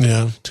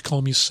 Yeah. To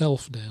calm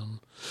yourself down.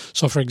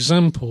 So, for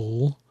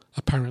example,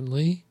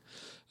 apparently,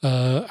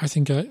 I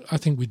think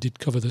we did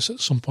cover this at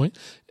some point.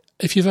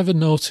 If you've ever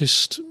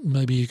noticed,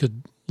 maybe you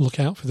could look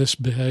out for this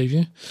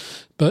behaviour,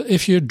 but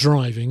if you're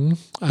driving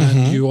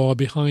and you are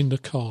behind a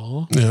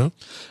car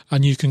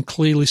and you can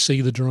clearly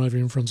see the driver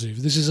in front of you,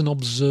 this is an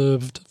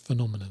observed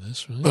phenomenon,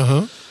 this,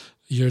 right?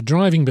 You're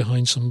driving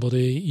behind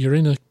somebody, you're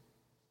on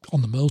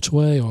the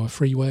motorway or a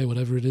freeway,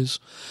 whatever it is,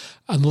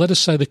 and let us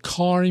say the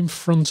car in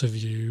front of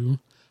you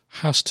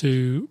has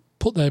to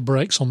put their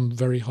brakes on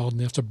very hard and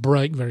they have to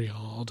brake very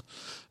hard.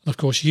 And of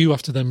course, you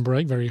have to then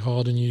brake very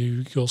hard and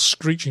you go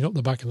screeching up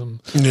the back of them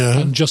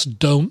and just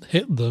don't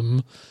hit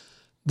them.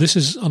 This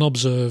is an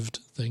observed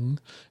thing.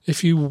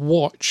 If you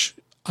watch,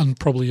 and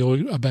probably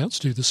you're about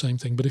to do the same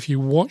thing, but if you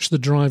watch the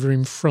driver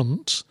in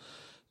front,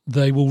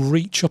 they will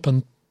reach up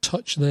and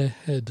touch their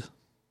head.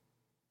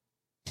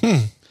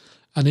 And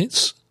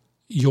it's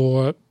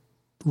your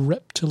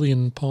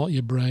reptilian part of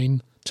your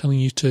brain telling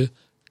you to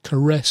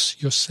caress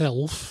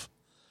yourself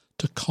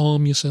to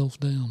calm yourself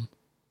down.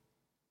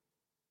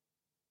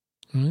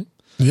 Right?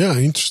 Yeah,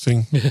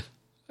 interesting. Yeah.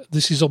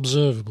 This is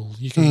observable.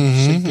 You can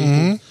see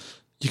people.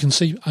 You can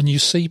see, and you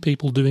see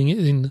people doing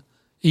it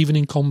even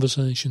in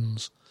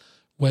conversations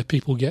where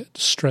people get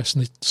stressed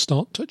and they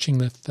start touching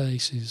their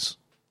faces.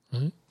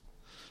 Right?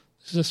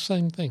 It's the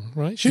same thing,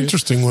 right?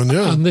 Interesting one,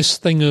 yeah. And this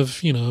thing of,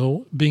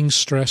 being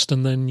stressed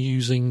and then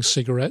using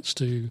cigarettes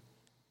to...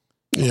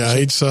 Yeah,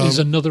 is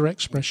another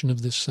expression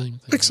of this same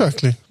thing.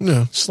 Exactly,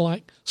 yeah. It's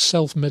like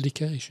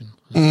self-medication,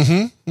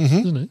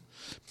 isn't it?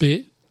 Be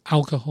it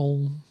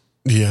alcohol,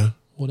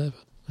 whatever.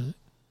 Right?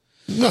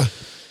 Yeah.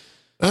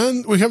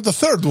 And we have the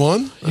third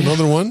one,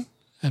 another one.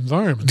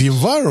 Environment. The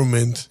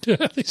environment.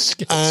 This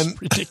gets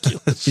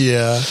ridiculous.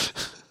 Yeah.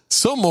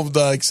 Some of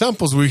the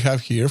examples we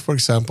have here, for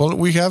example,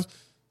 we have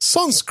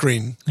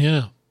sunscreen.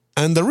 Yeah.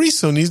 And the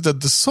reason is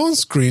that the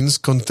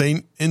sunscreens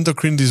contain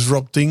endocrine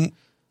disrupting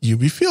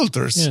UV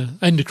filters. Yeah,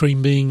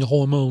 endocrine being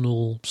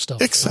hormonal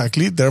stuff.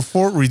 Exactly, right?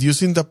 Therefore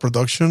reducing the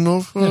production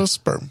of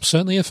sperm.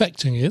 Certainly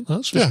affecting it,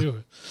 that's for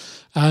sure.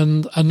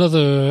 And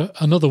another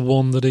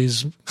one that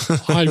is,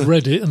 I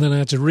read it and then I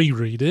had to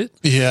reread it.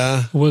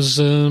 Yeah. Was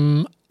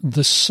the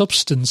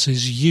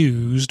substances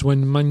used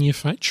when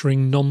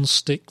manufacturing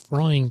non-stick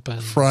frying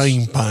pans.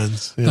 Frying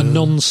pans. Yeah. The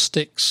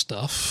non-stick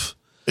stuff.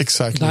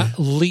 Exactly. That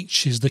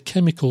leaches, the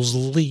chemicals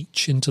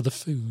leach into the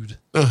food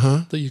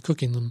that you're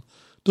cooking them.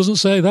 Doesn't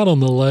say that on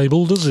the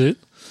label, does it?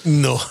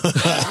 No.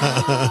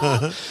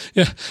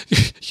 Yeah, you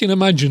can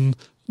imagine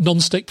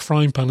non-stick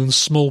frying pan and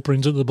small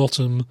print at the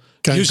bottom.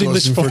 Can using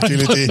this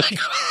infertility.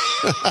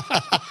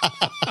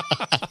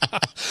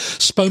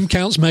 Sperm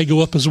counts may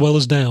go up as well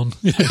as down.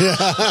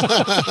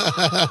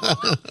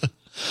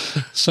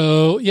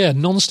 So,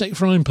 non-stick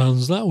frying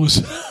pans, that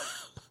was...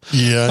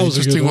 Yeah, that was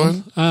interesting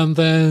one. And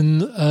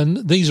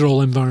then these are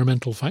all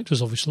environmental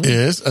factors, obviously.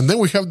 Yes, and then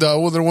we have the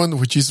other one,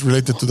 which is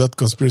related to that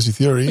conspiracy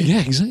theory. Yeah,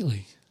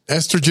 exactly.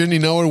 Estrogen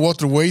in our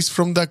waterways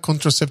from the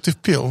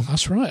contraceptive pill.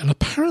 That's right. And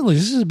apparently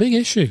this is a big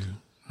issue,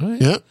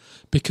 right? Yeah.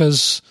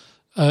 Because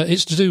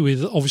it's to do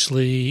with,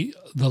 obviously,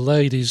 the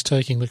ladies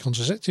taking the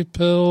contraceptive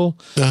pill.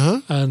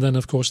 And then,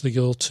 of course, they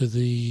go to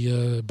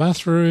the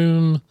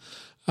bathroom.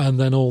 And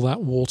then all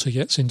that water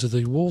gets into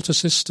the water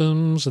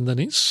systems, and then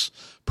it's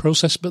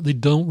processed, but they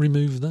don't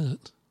remove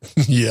that.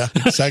 Yeah,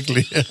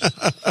 exactly.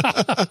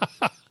 I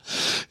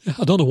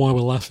don't know why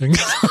we're laughing.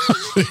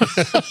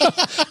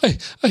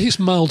 It's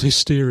mild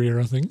hysteria,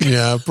 I think.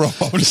 Yeah,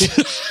 probably.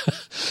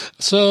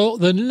 So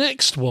the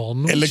next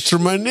one...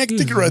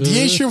 Electromagnetic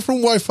radiation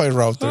from Wi-Fi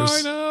routers.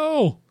 I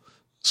know.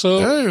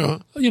 So,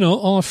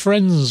 our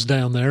friends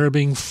down there are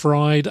being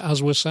fried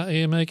as we're sat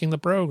here making the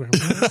program.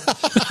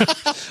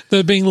 Right?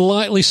 They're being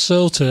lightly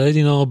sauteed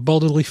in our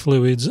bodily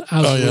fluids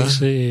as we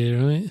sit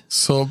here, right?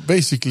 So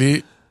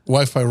basically,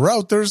 Wi-Fi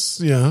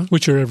routers,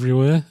 which are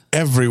everywhere.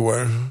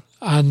 Everywhere.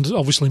 And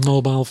obviously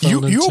mobile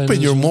phone You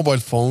open your mobile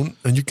phone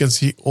and you can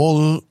see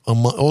all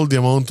the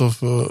amount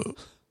of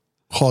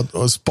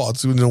hot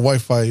spots in the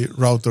Wi-Fi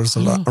routers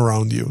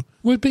around you.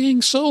 We're being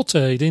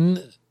sauteed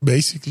in...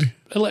 Basically.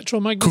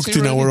 Electromagnetic cooked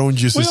in our own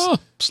juices. We are,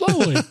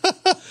 slowly.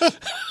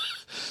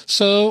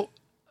 So,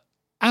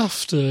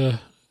 after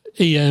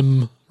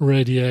EM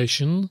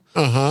radiation,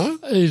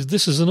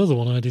 this is another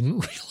one I didn't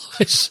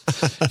realise,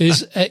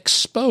 is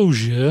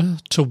exposure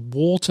to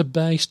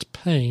water-based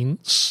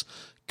paints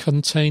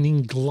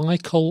containing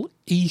glycol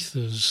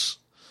ethers,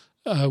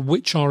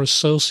 which are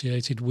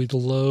associated with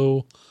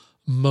low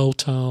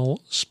motile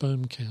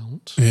sperm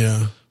count.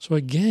 Yeah. So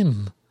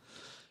again...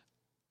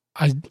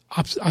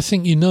 I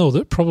think you know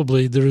that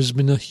probably there has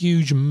been a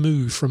huge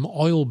move from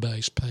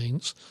oil-based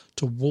paints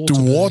to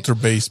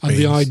water-based paints. And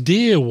the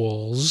idea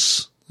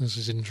was, this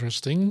is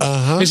interesting,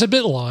 it's a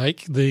bit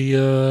like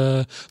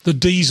the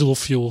diesel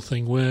fuel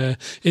thing, where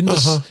in the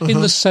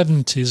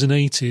 70s and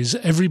 80s,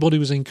 everybody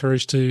was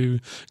encouraged to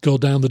go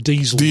down the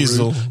diesel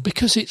route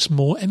because it's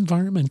more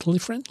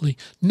environmentally friendly.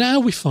 Now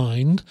we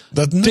find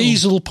that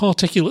diesel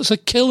particulates are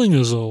killing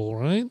us all,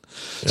 right?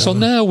 Yeah. So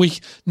now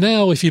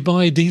if you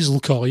buy a diesel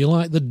car, you're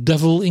like the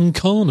devil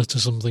incarnate or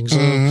something.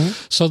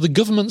 So the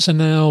governments are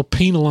now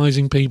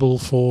penalising people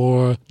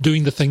for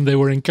doing the thing they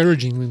were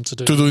encouraging them to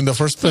do in the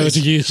first place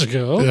 30 years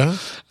ago. Yeah.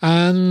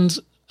 And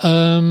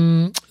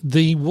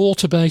the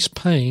water-based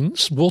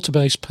paints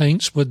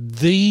were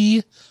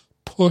the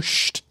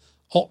pushed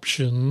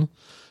option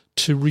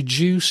to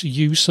reduce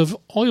use of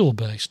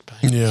oil-based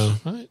paints. Yeah.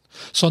 Right?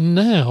 So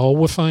now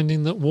we're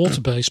finding that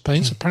water-based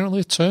paints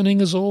apparently are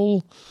turning us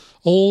all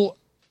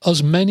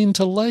as men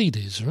into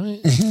ladies,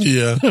 right?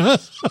 Yeah.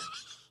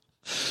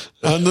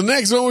 And the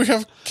next one, we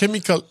have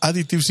chemical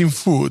additives in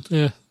food.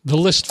 Yeah. The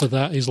list for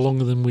that is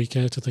longer than we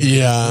care to think.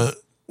 Yeah.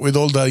 With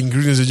all the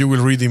ingredients that you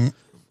will read in,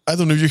 I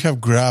don't know if you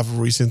have grabbed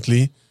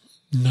recently.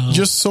 No.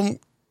 Just some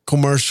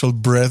commercial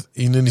bread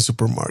in any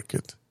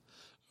supermarket.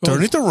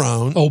 Turn it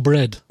around. Oh,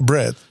 bread.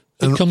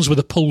 It comes with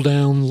a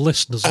pull-down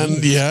list, doesn't it?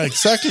 And yeah,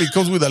 exactly. It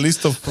comes with a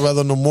list of, I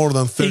don't know, more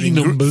than 30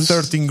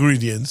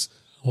 ingredients.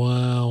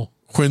 Wow.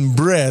 When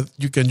bread,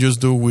 you can just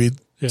do with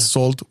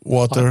salt,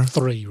 water, like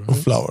 3, right? or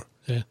flour.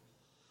 Yeah.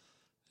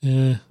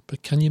 Yeah,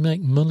 but can you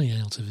make money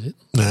out of it?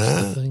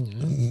 Nah.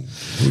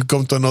 We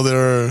come to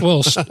another...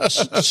 Well,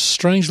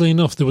 strangely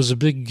enough, there was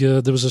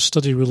a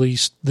study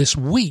released this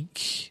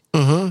week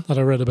that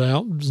I read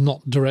about. It's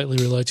not directly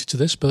related to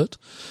this, but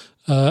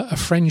a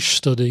French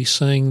study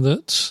saying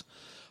that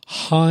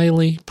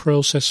highly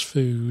processed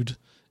food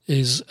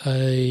is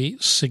a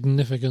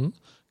significant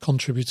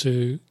contributor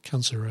to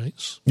cancer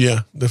rates.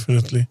 Yeah,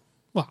 definitely.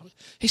 Well,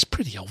 it's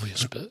pretty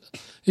obvious, but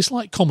it's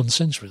like common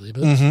sense, really.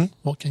 But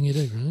what can you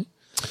do, right?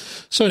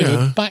 So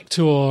anyway, back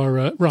to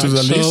our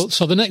list.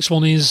 So the next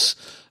one is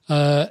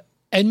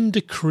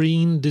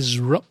endocrine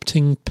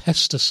disrupting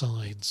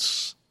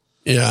pesticides.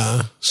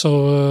 Yeah.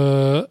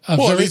 So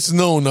it's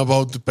known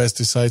about the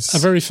pesticides. A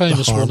very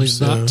famous one is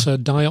that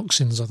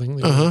dioxins, I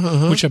think,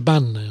 which are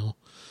banned now.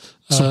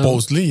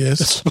 Supposedly,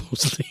 yes.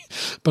 Supposedly,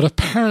 but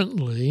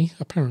apparently,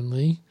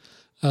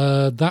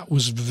 that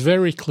was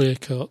very clear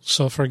cut.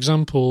 So, for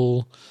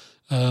example,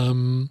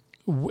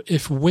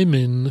 if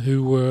women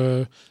who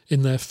were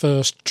in their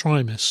first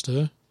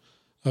trimester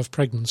of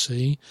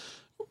pregnancy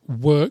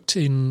worked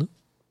in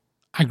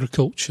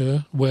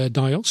agriculture where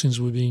dioxins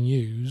were being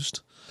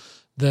used,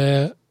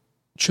 their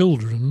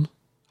children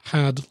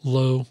had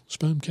low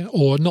sperm count,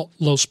 or not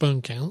low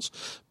sperm counts,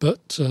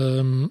 but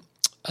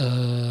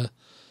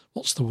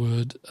what's the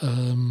word?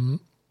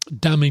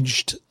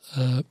 Damaged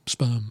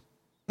sperm.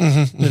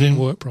 They didn't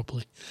work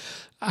properly.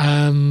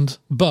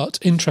 But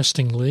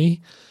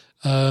interestingly,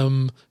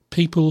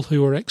 people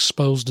who are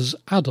exposed as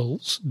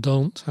adults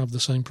don't have the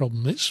same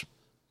problem. It's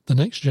the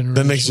next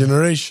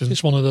generation.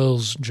 It's one of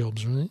those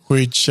jobs, right?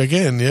 Which,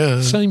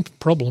 again, same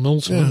problem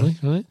ultimately,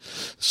 right?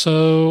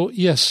 So,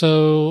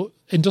 the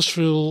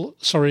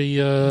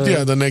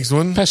next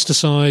one.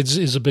 Pesticides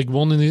is a big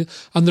one.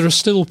 And there are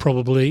still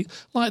probably,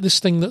 like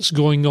this thing that's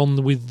going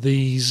on with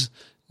these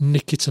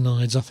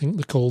nicotinides, I think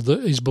they're called,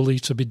 that is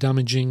believed to be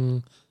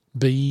damaging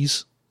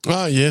bees.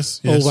 Ah, yes.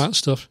 All that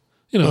stuff.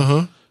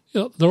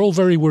 They're all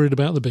very worried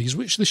about the bees,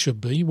 which they should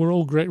be. We're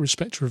all great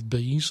respecter of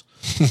bees.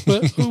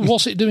 But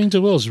what's it doing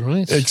to us,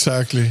 right?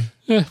 Exactly.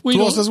 Yeah,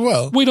 to us as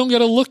well. We don't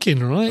get a look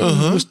in, right?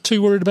 We're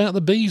too worried about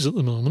the bees at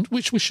the moment,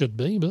 which we should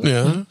be. But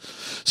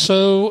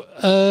So,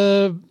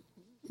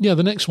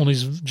 the next one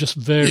is just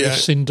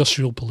various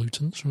industrial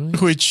pollutants, right?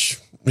 Which,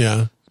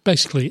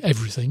 basically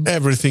everything.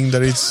 Everything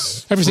that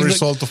is a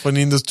result of an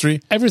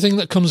industry. Everything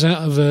that comes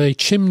out of a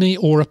chimney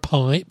or a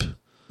pipe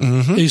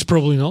is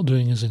probably not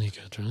doing us any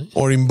good, right?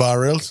 Or in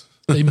barrels.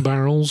 In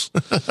barrels.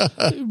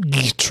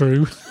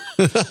 True.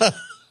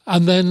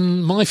 And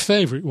then my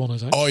favourite one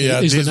is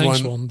the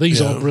next one.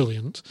 These are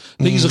brilliant.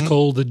 These are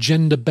called the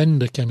gender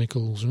bender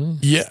chemicals, right?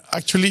 Yeah,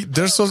 actually,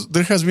 there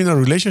has been a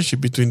relationship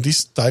between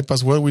this type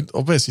as well with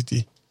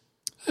obesity.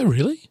 Oh,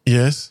 really?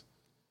 Yes.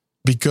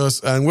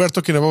 Because, and we're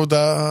talking about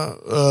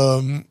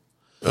the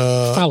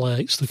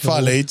phthalates.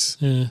 Phthalates.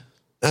 Yeah.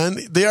 And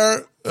they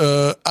are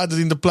added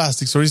in the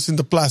plastics, or it's in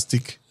the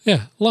plastic.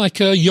 Yeah, like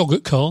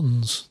yogurt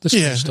cartons. This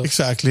kind of stuff.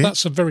 Exactly.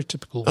 That's a very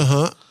typical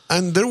one.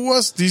 And there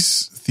was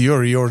this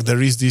theory, or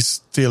there is this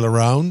still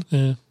around,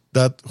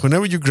 that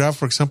whenever you grab,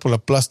 for example, a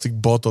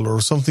plastic bottle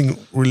or something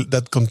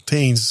that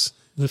contains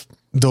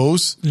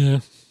those,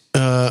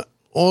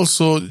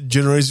 also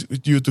generates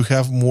you to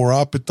have more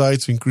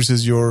appetite, so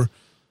increases your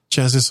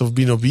chances of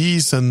being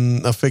obese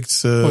and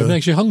affects... it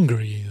makes you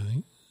hungry, I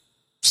think.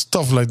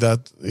 Stuff like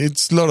that.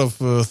 It's a lot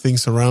of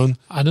things around.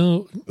 I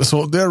know.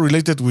 So they're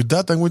related with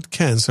that and with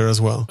cancer as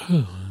well.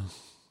 Oh.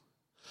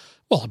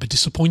 Well, I'd be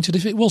disappointed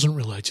if it wasn't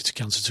related to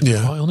cancer, to be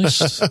quite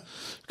honest,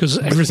 because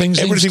everything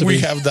we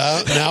have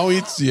now.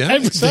 It's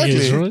everything exactly.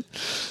 is right.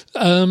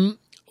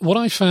 What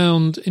I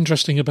found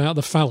interesting about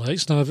the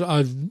phthalates, now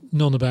I've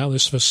known about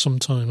this for some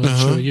time, I'm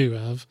sure you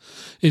have,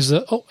 is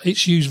that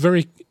it's used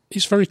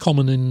it's very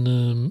common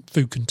in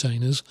food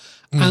containers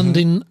and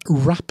in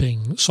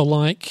wrapping. So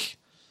like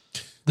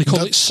they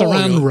call it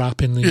saran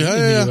wrap in the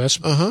US.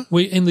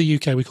 In the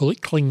UK we call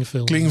it cling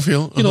film. Cling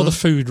film. You know, the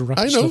food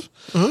wrap stuff.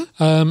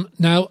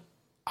 Now,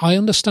 I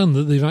understand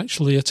that they've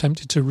actually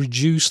attempted to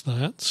reduce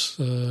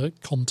that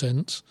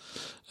content.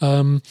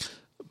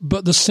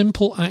 But the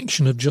simple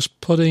action of just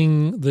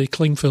putting the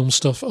cling film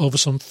stuff over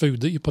some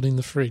food that you put in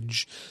the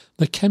fridge,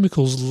 the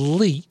chemicals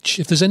leach.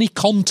 If there's any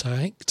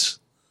contact,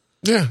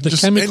 the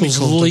chemicals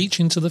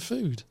leach into the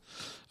food.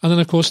 And then,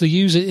 of course, they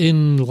use it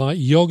in like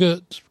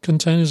yogurt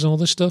containers and all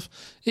this stuff.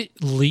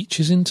 It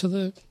leaches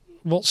into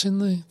what's in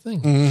the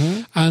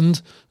thing.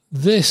 And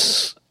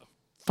this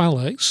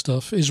phthalate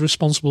stuff is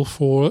responsible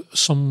for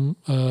some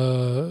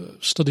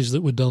studies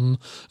that were done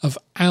of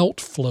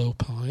outflow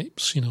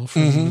pipes,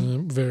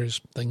 from various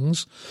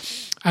things,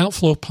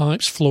 outflow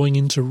pipes flowing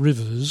into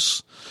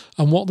rivers,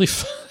 and what they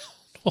found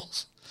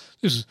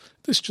was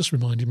this just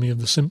reminded me of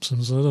The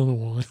Simpsons. I don't know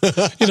why.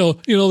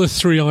 you know the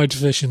three-eyed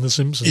fish in The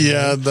Simpsons.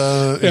 Yeah, right?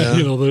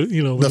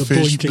 the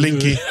fish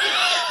blinky.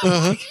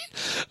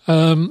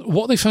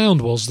 What they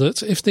found was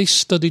that if they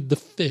studied the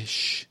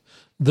fish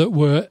that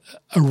were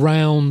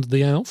around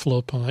the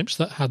outflow pipes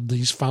that had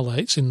these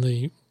phthalates in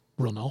the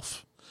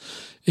runoff,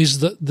 is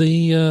that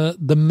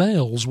the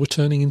males were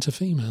turning into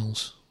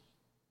females.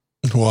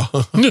 Wow.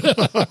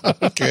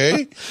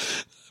 Okay.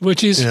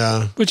 Which is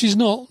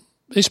not.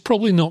 It's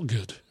probably not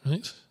good,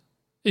 right?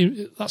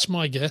 That's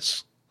my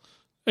guess.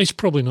 It's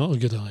probably not a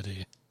good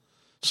idea.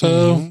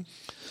 So,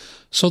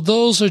 so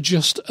those are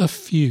just a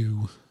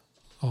few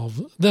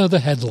they're the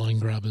headline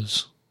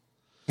grabbers.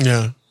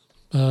 Yeah.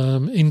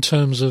 In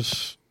terms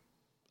of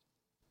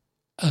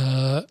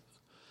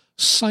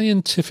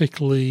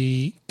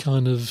scientifically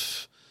kind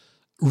of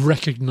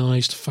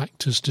recognised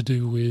factors to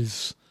do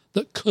with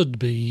that could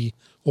be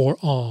or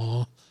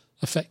are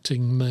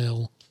affecting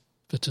male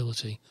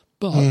fertility.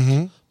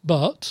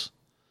 But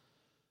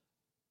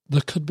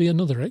there could be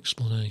another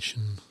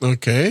explanation.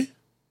 Okay.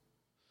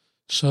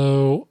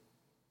 So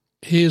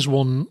here's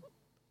one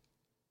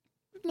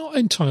not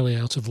entirely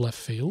out of left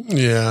field.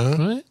 Yeah.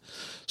 Right?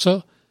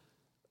 So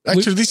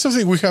actually, this is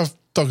something we have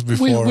talked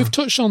before. We've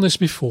touched on this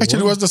before.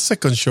 Actually, it was the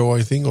second show,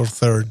 I think, or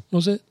third.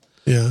 Was it?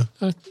 Yeah.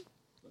 I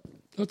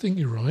think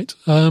you're right.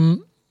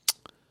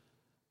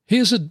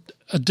 Here's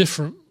a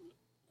different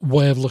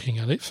way of looking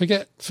at it.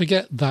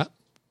 Forget that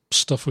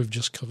stuff we've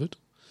just covered.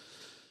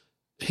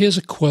 Here's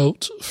a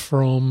quote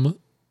from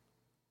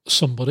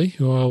somebody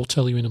who I will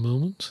tell you in a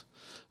moment.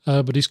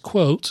 But his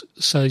quote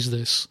says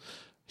this: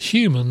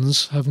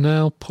 "Humans have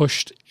now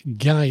pushed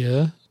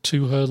Gaia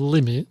to her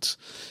limit.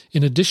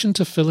 In addition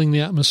to filling the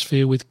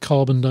atmosphere with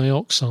carbon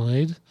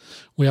dioxide,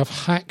 we have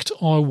hacked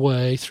our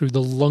way through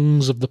the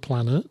lungs of the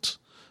planet,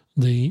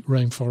 the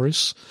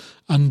rainforests,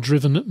 and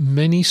driven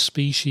many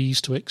species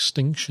to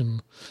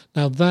extinction."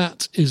 Now,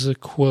 that is a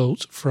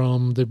quote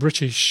from the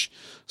British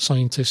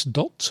scientist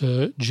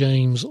Dr.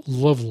 James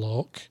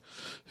Lovelock,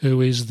 who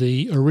is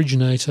the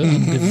originator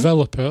and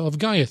developer of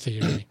Gaia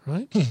theory,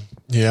 right?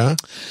 Yeah.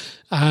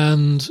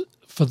 And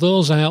for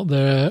those out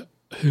there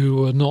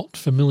who are not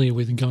familiar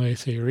with Gaia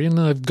theory, and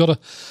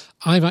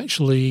I've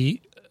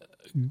actually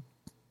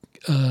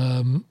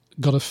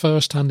got a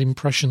first-hand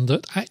impression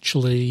that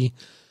actually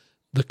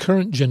the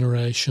current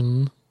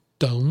generation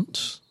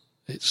don't.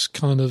 It's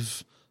kind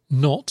of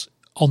not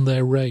on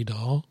their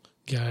radar,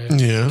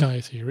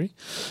 Gaia theory.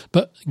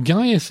 But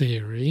Gaia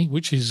theory,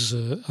 which is,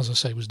 as I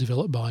say, was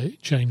developed by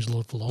James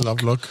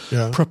Lovelock,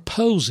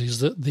 proposes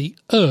that the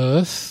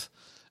Earth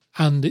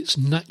and its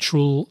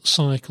natural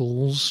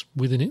cycles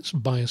within its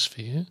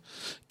biosphere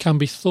can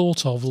be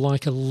thought of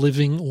like a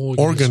living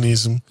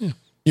organism. Yeah.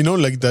 You know,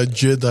 like that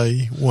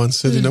Jedi once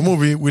said in a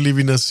movie, we live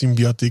in a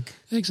symbiotic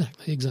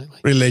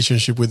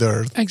relationship with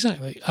Earth.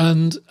 Exactly.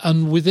 And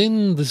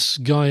within this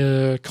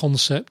Gaia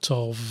concept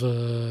of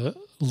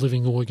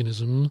living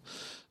organism,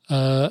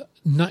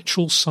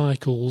 natural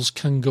cycles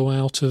can go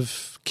out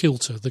of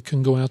kilter, they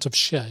can go out of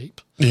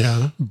shape.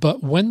 Yeah.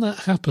 But when that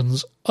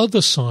happens,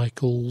 other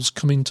cycles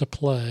come into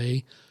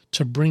play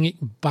to bring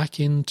it back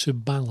into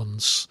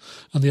balance.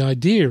 And the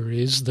idea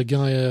is, the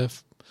Gaia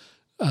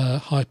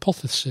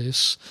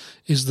hypothesis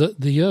is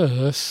that the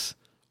Earth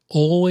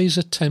always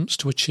attempts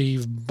to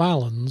achieve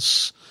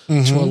balance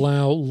to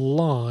allow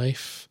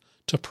life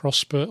to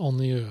prosper on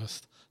the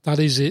Earth. That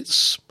is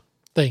its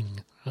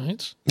thing,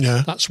 right?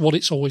 Yeah. That's what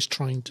it's always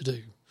trying to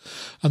do.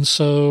 And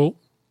so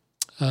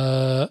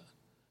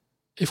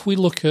if we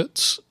look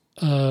at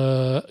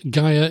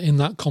Gaia in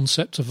that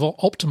concept of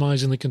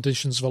optimizing the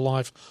conditions for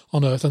life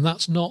on Earth, and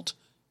that's not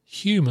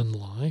human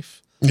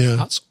life,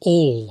 that's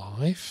all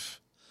life.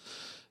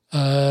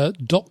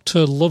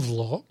 Dr.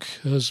 Lovelock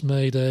has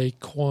made a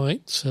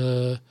quite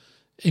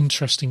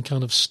interesting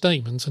kind of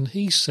statement, and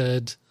he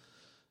said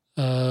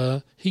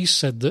he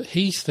said that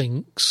he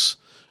thinks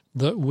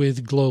that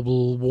with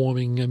global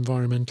warming,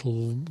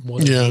 environmental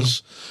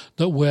whatevers,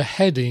 that we're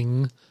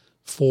heading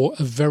for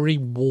a very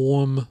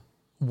warm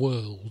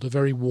world, a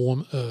very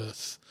warm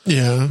Earth,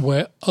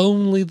 where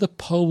only the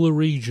polar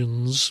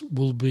regions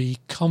will be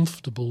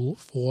comfortable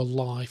for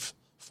life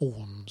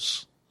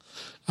forms,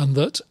 and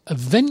that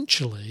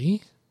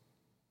eventually,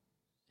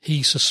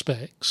 he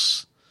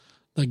suspects,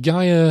 the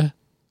Gaia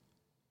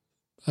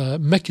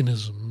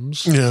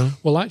mechanisms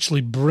will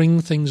actually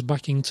bring things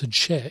back into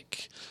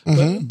check,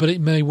 but it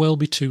may well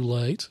be too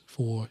late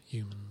for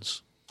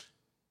humans.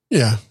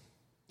 Yeah.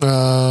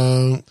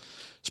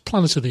 It's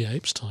Planet of the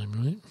Apes time,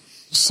 right?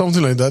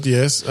 Something like that,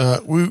 yes.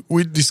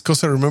 We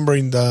discussed, I remember,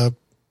 in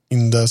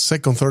the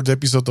second, third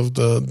episode of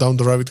the Down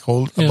the Rabbit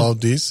Hole about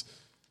this.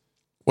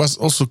 Was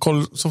also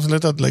called something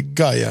like that, like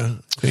Gaia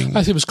thing.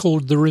 I think it was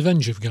called The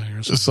Revenge of Gaia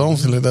or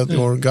something like that,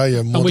 or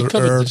Gaia, Mother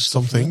Earth,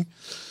 something.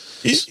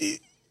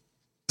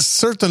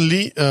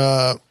 Certainly,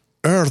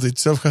 Earth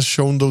itself has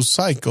shown those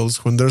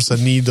cycles when there's a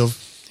need of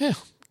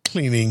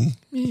cleaning,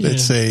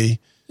 let's say.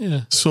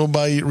 Yeah. So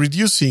by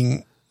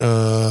reducing...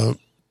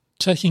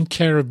 taking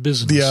care of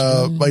business.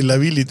 The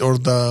viability, or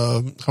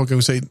the, how can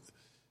we say,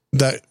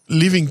 the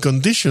living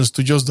conditions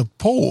to just the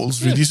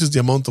poles reduces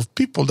the amount of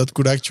people that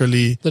could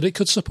actually... that it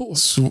could support.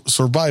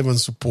 Survive and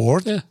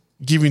support,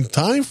 giving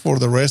time for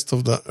the rest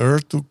of the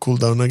Earth to cool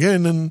down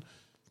again and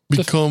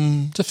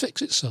become... To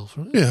fix itself,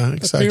 right? Yeah,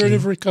 exactly. A period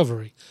of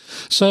recovery.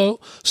 So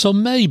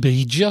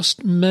maybe,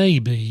 just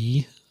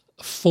maybe,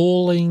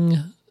 falling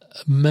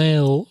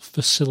male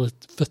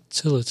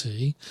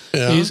fertility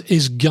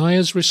is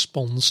Gaia's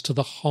response to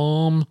the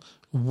harm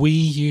we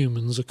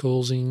humans are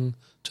causing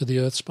to the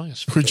Earth's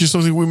biosphere. Which is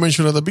something we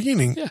mentioned at the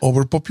beginning,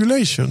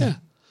 overpopulation. Yeah.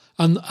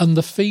 And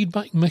the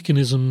feedback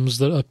mechanisms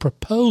that are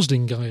proposed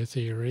in Gaia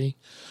theory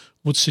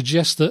would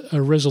suggest that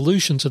a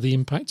resolution to the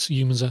impacts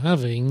humans are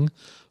having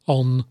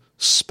on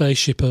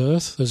spaceship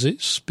Earth, as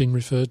it's been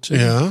referred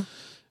to,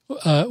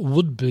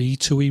 would be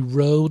to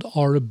erode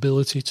our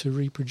ability to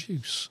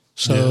reproduce.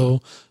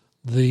 So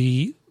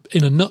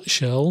in a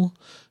nutshell,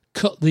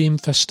 cut the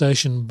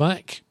infestation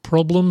back,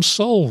 problem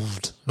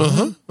solved.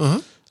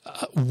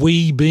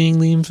 We being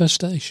the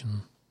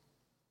infestation.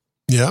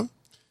 Yeah.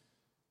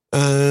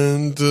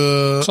 And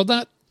so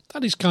that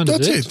is kind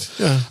of it.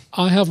 Yeah.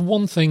 I have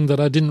one thing that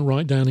I didn't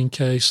write down in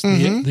case the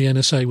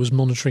NSA was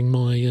monitoring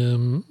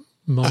my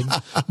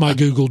my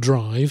Google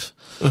Drive,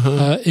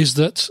 is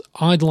that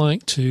I'd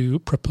like to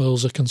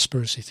propose a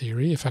conspiracy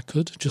theory, if I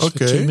could, just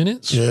for 2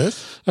 minutes.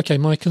 Yes. Okay,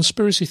 my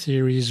conspiracy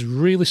theory is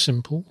really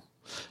simple,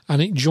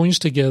 and it joins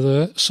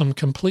together some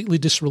completely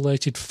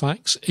disrelated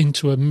facts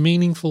into a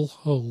meaningful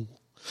whole.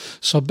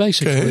 So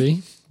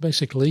basically,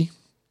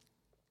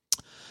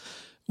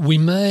 we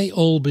may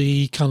all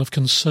be kind of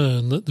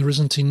concerned that there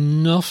isn't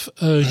enough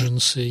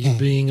urgency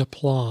being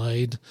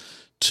applied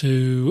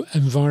to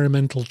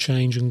environmental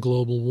change and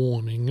global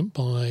warming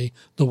by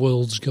the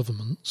world's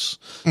governments,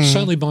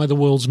 certainly by the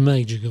world's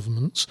major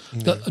governments,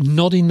 that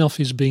not enough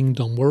is being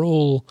done.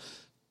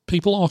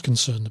 People are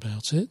concerned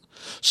about it.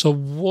 So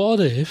what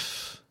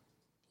if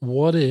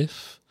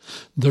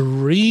the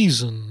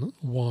reason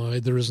why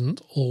there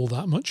isn't all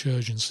that much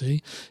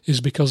urgency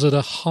is because at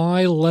a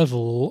high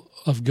level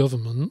of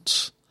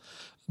government,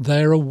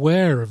 they're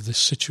aware of this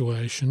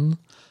situation,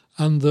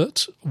 and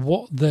that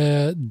what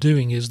they're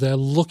doing is they're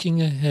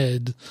looking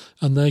ahead,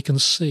 and they can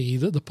see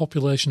that the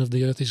population of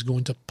the Earth is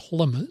going to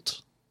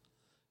plummet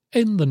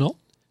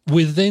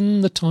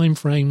within the time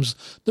frames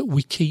that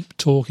we keep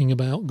talking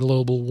about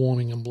global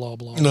warming and blah,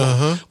 blah,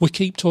 blah. We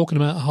keep talking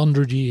about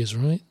 100 years,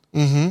 right?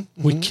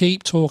 We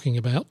keep talking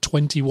about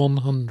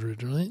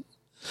 2100, right?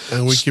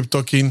 And we keep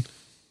talking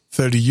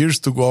 30 years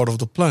to go out of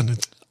the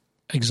planet.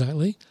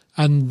 Exactly.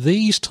 And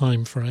these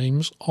time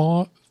frames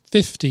are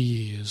 50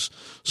 years.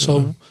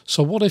 So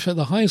what if at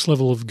the highest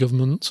level of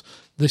government,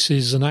 this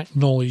is an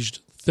acknowledged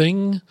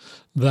thing,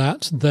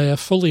 that they're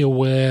fully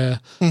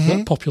aware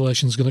that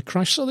population is going to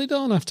crash, so they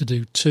don't have to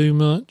do too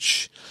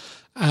much.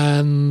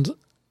 And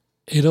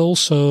it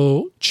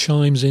also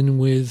chimes in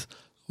with,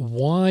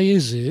 why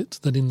is it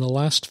that in the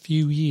last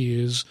few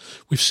years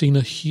we've seen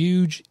a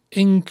huge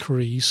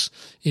increase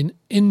in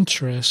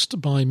interest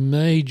by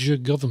major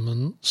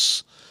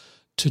governments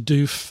to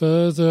do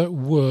further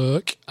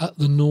work at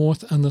the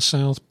North and the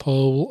South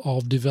Pole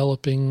of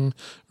developing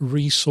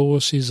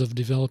resources,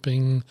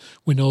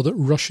 we know that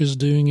Russia's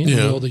doing it, we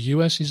know the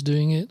US is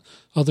doing it,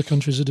 other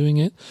countries are doing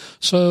it.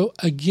 So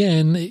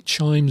again, it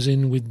chimes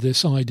in with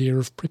this idea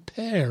of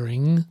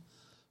preparing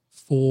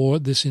for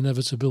this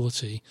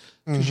inevitability,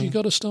 because you've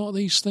got to start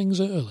these things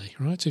early,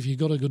 right? If you've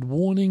got a good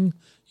warning,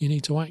 you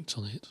need to act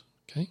on it,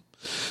 okay?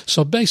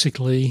 So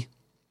basically,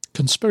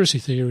 conspiracy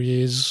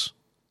theory is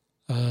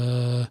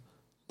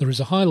there is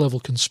a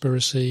high-level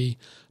conspiracy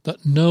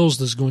that knows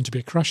there's going to be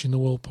a crash in the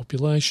world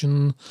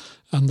population,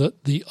 and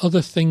that these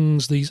other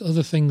things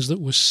that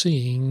we're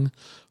seeing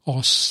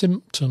are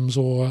symptoms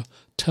or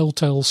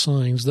telltale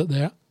signs that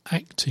they're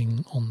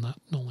acting on that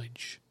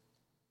knowledge.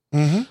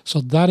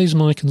 So that is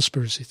my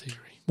conspiracy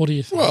theory. What do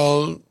you think?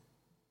 Well,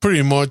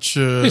 pretty much...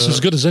 it's as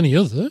good as any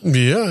other.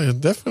 Yeah,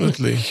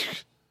 definitely.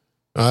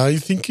 I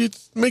think it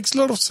makes a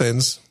lot of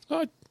sense.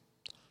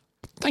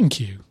 Thank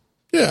you.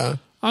 Yeah.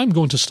 I'm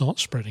going to start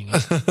spreading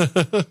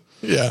it.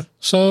 Yeah.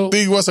 So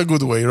it was a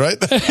good way, right?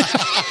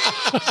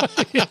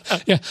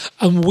 yeah.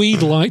 And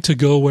we'd like to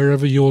go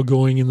wherever you're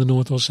going in the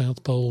North or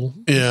South Pole.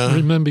 Yeah.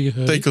 Remember, you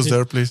heard Take us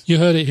there, please. You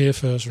heard it here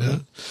first, right? Yeah.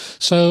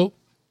 So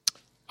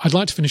I'd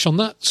like to finish on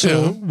that.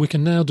 So we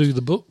can now do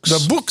the books.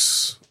 The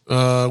books.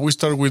 We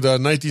start with a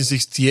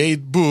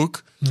 1968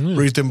 book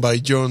written by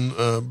John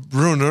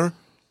Brunner,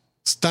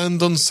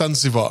 Stand on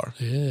Zanzibar.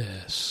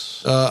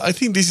 Yes. I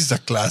think this is a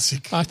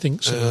classic. I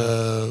think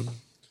so.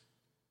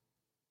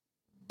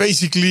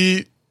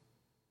 Basically,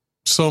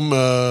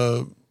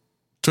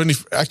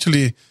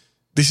 actually,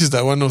 this is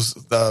one of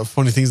the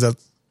funny things that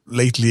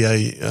lately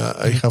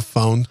I have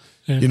found.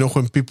 Yeah. You know,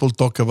 when people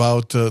talk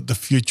about the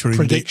future in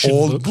the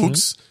old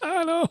books,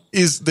 I know.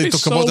 They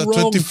talk about the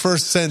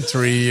 21st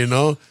century, you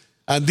know.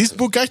 And this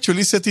book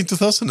actually is set in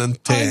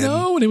 2010. I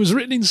know, and it was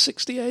written in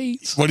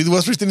 68. But it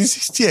was written in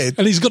 68.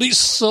 And he's got it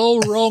so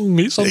wrong.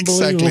 It's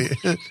unbelievable.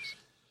 Exactly.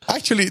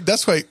 Actually,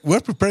 that's why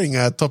we're preparing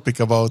a topic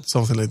about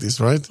something like this,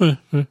 right?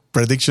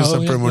 Predictions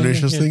and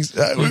premonitions, things.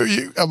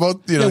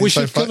 We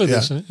should cover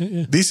this.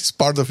 This is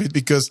part of it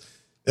because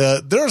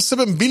there are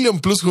 7 billion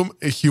plus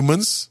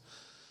humans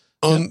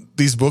on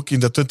this book in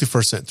the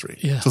 21st century,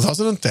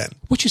 2010.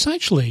 Which is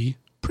actually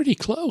pretty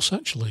close,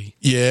 actually.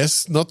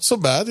 Yes, not so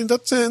bad in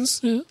that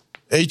sense. Yeah.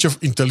 Age of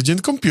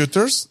intelligent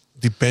computers.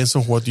 Depends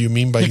on what you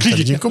mean by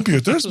intelligent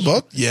computers,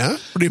 but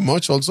pretty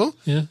much also.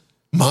 Yeah.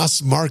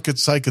 Mass market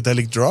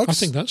psychedelic drugs. I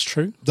think that's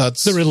true.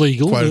 They're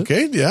illegal. Quite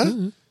okay, yeah.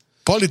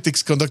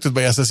 Politics conducted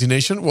by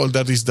assassination. Well,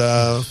 that is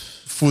the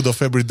food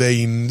of every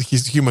day in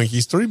human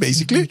history,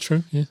 basically.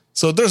 True, yeah.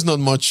 So there's not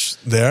much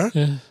there.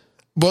 Yeah.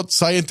 But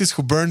scientists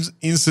who burn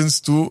incense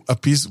to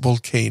appease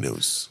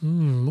volcanoes.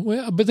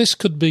 Well, but this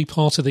could be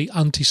part of the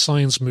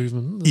anti-science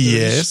movement.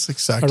 Yes,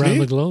 exactly. Around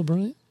the globe,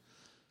 right?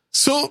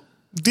 So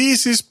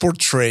this is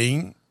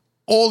portraying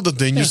all the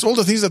dangers, all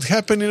the things that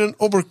happen in an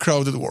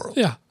overcrowded world.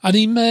 Yeah, and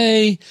he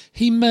may,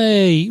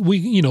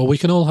 we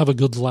can all have a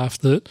good laugh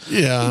that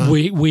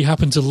we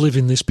happen to live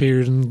in this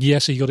period, and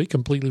yes, he got it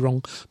completely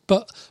wrong,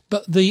 but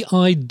the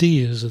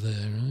ideas are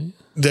there, right?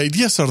 The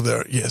ideas are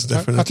there, yes,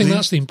 definitely. I think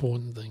that's the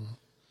important thing.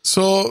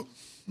 So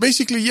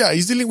basically,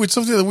 he's dealing with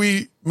something that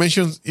we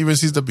mentioned even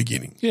since the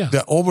beginning. Yeah,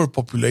 the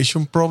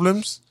overpopulation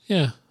problems.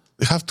 Yeah,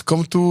 they have to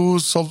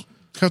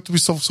be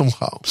solved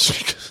somehow.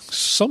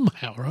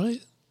 Somehow,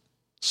 right?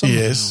 Somehow.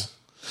 Yes,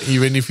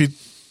 even if it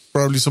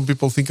probably some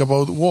people think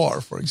about war,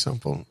 for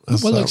example.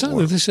 Well,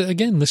 exactly. This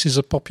is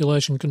a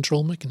population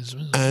control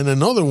mechanism. And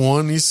another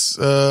one is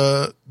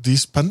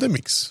these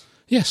pandemics.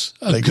 Yes,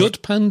 a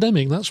good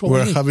pandemic. That's what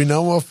we're having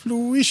now a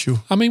flu issue.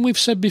 I mean, we've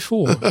said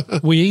before,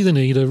 we either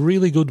need a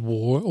really good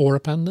war or a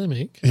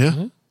pandemic.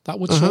 Yeah. That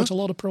would sort a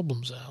lot of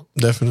problems out.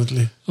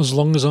 Definitely. As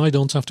long as I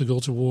don't have to go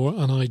to war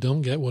and I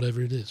don't get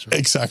whatever it is. Right?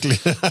 Exactly.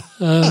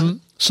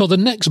 So the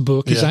next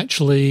book is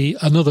actually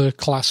another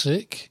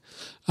classic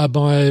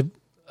by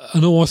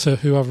an author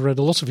who I've read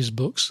a lot of his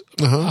books.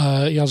 He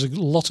has a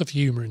lot of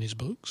humour in his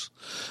books.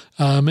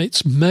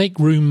 It's Make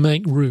Room,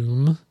 Make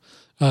Room.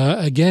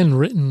 Again,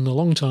 written a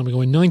long time ago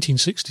in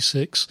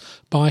 1966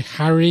 by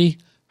Harry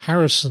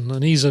Harrison.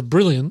 And he's a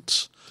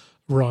brilliant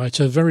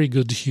writer, very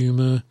good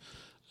humour.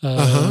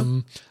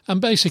 And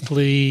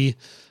basically,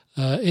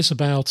 it's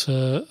about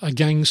a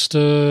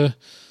gangster,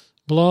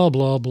 blah,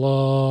 blah,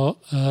 blah,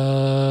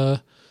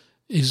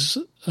 is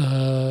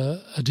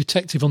a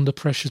detective under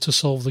pressure to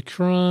solve the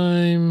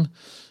crime.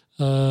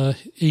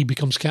 He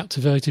becomes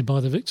captivated by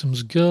the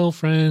victim's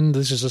girlfriend.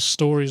 This is a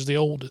story as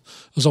old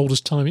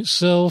as time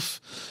itself.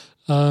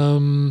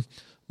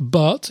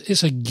 But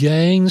it's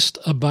against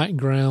a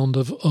background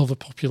of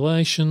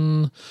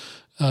overpopulation.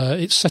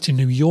 It's set in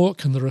New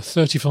York, and there are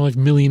 35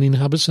 million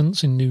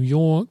inhabitants in New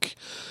York,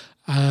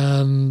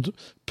 and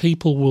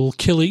people will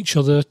kill each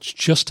other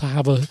just to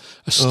have a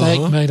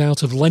steak made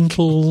out of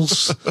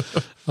lentils,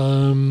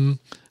 and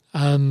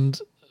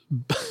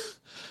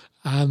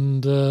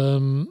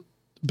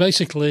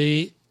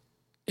basically,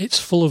 it's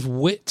full of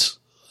wit.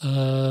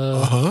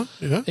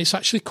 It's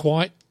actually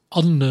quite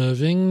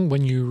unnerving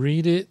when you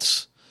read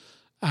it,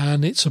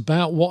 and it's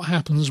about what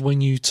happens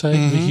when you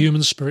take the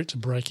human spirit to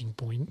breaking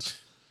point.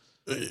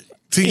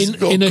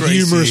 In a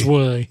humorous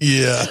way.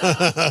 Yeah.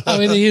 I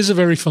mean, he is a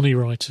very funny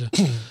writer.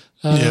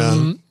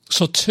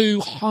 So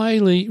 2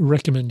 highly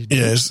recommended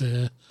books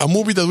there. A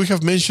movie that we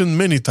have mentioned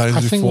many times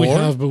before. I think we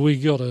have, but we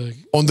got to...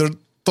 Under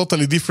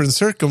totally different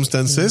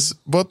circumstances,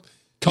 but...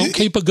 Can't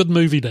keep a good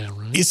movie down,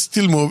 right? It's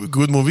still a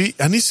good movie,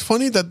 and it's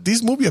funny that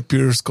this movie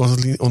appears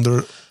constantly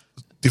under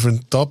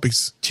different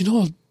topics. Do you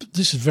know,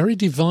 this is a very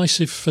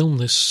divisive film,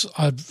 this.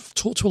 I've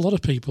talked to a lot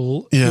of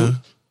people. Yeah.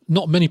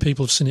 Not many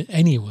people have seen it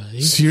anyway.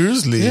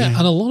 Seriously? Yeah,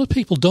 and a lot of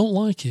people don't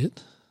like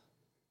it.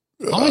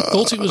 I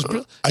thought it was...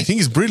 I think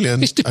it's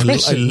brilliant. It's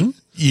depressing.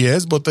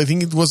 Yes, but I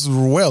think it was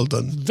well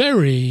done.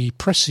 Very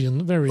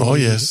prescient, very... Oh,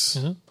 yes.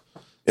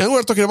 And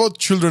we're talking about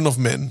Children of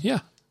Men. Yeah.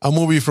 a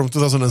movie from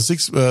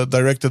 2006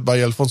 directed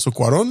by Alfonso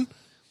Cuarón.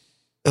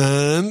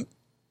 And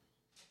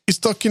it's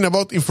talking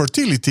about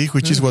infertility,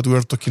 which is what we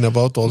were talking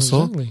about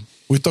also. Exactly.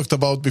 We talked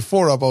about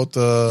before about...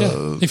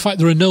 In fact,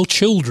 there are no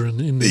children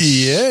in this.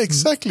 Yeah,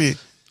 exactly.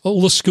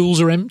 All the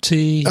schools are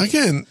empty.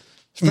 Again,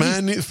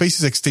 man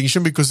faces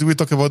extinction because we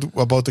talked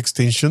about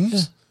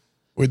extinctions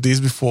with this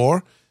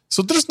before.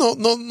 So there's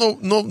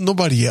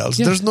nobody else.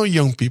 Yeah. There's no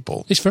young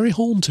people. It's very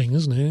haunting,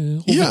 isn't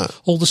it?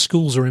 All the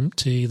schools are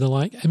empty. They're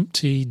like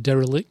empty,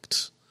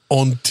 derelict.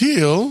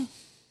 Until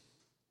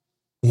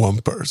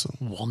one person.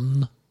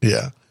 One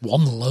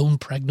lone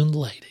pregnant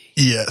lady.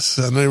 Yes,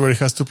 and everybody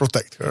has to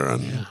protect her.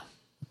 And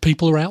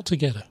people are out to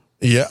get her.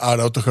 Yeah,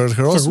 are out to hurt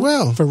her as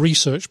well. For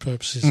research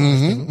purposes, I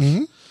think.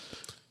 Mm-hmm.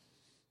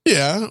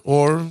 Yeah,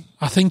 or...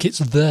 I think it's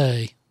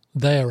they.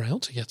 They are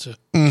out to get her.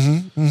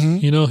 Mm-hmm, mm-hmm.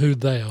 You know who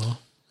they are.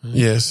 Right?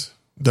 Yes,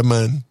 the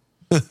man.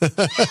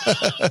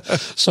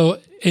 So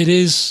it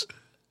is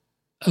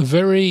a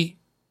very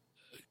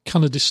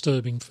kind of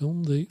disturbing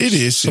film. It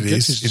is.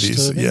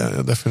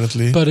 Yeah,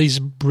 definitely. But it's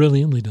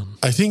brilliantly done.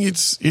 I think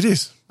it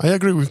is. I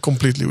agree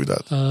completely with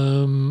that.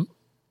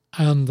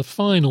 And the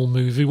final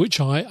movie, which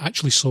I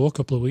actually saw a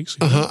couple of weeks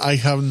ago. I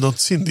have not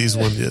seen this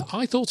one yet.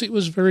 I thought it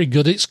was very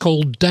good. It's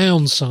called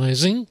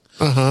Downsizing.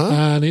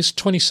 And it's a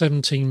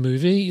 2017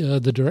 movie.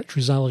 The director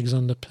is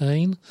Alexander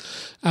Payne.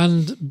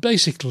 And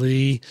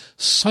basically,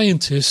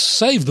 scientists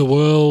save the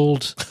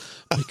world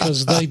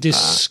because they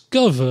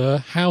discover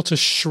how to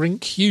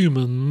shrink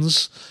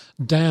humans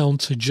down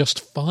to just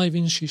 5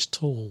 inches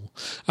tall.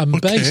 And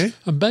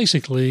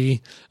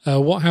basically,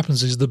 what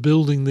happens is they're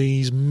building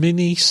these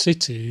mini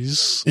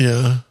cities,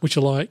 which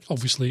are like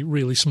obviously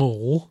really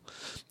small,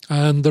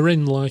 and they're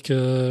in like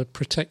a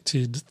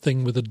protected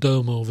thing with a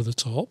dome over the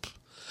top,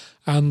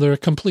 and they're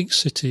complete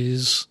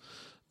cities,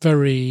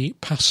 very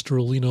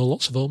pastoral,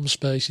 lots of open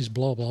spaces,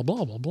 blah, blah,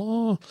 blah, blah,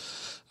 blah.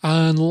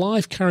 And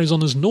life carries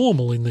on as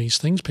normal in these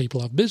things.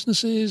 People have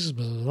businesses,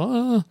 blah, blah,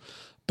 blah,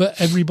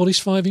 but everybody's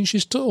 5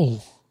 inches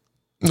tall.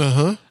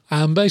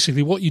 And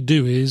basically what you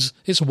do is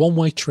it's a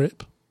one-way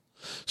trip.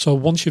 So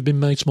once you've been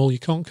made small, you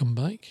can't come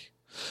back.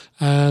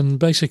 And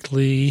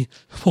basically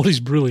what is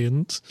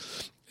brilliant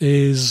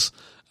is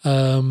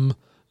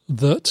that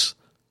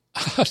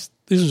this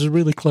is a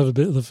really clever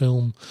bit of the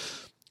film,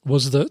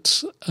 was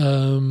that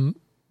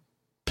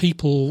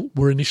people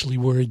were initially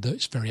worried that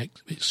it's going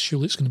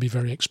to be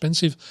very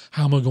expensive.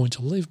 How am I going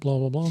to live? Blah,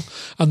 blah, blah.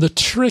 And the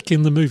trick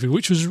in the movie,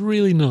 which was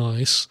really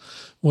nice,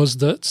 was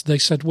that they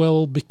said,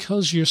 well,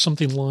 because you're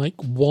something like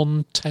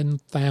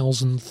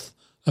 1/10,000th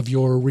of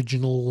your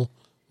original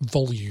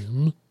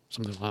volume,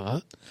 something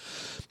like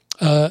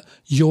that,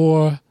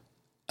 your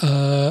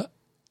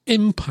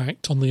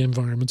impact on the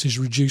environment is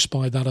reduced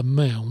by that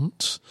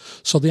amount.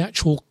 So the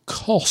actual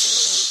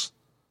costs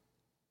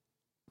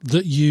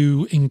that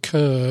you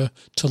incur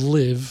to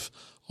live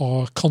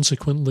are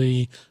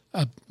consequently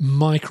a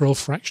micro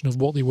fraction of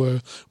what they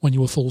were when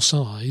you were full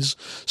size.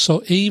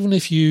 So even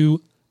if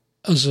you,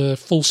 as a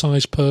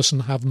full-size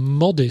person, have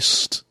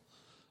modest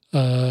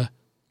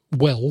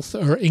wealth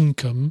or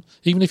income,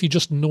 even if you're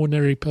just an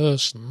ordinary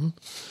person,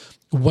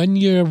 when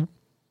your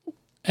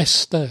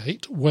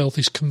estate wealth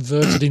is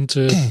converted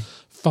into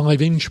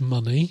 5-inch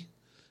money,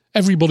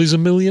 everybody's a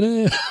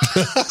millionaire.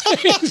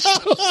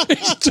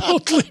 It's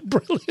totally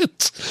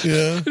brilliant.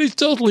 Yeah. It's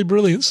totally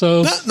brilliant.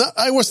 So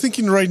I was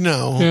thinking right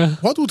now,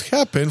 what would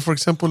happen, for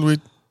example,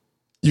 with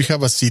you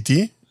have a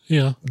city,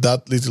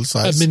 that little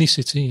size. A mini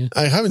city, yeah.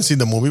 I haven't seen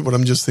the movie, but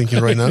I'm just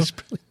thinking right now.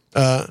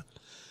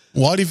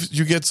 What if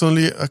you get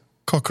only a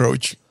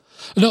cockroach?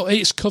 No,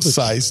 it's covered.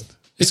 Sized.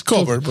 It's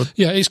covered, but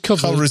it's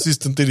covered. How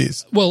resistant it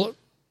is? Well,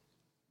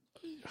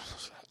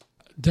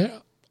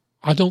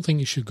 I don't think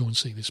you should go and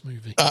see this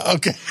movie.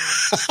 Okay.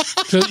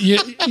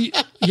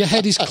 Your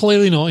head is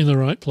clearly not in the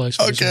right place.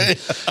 Okay.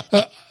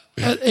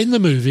 In the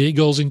movie, it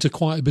goes into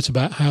quite a bit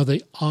about how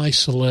they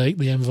isolate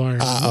the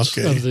environment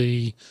of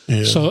the.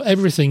 Yeah. So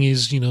everything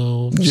is,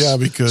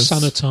 because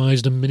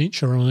sanitized and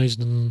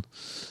miniaturized and.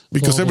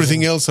 Because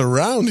everything else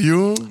around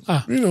you,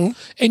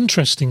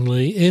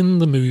 Interestingly, in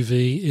the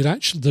movie,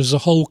 there's a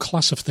whole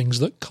class of things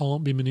that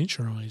can't be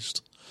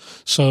miniaturized.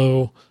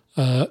 So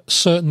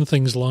certain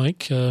things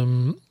like,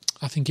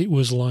 I think it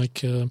was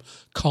like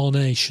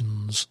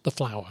carnations, the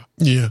flower.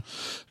 Yeah.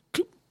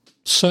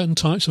 Certain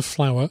types of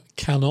flower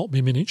cannot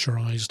be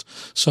miniaturized.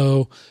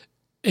 So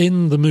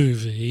in the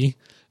movie,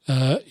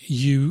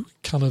 you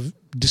kind of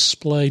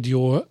displayed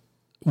your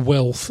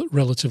wealth,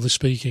 relatively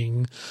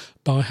speaking,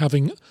 by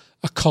having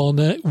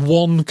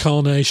one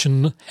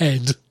carnation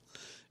head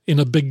in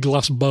a big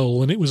glass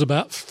bowl, and it was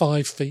about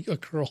 5 feet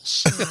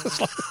across.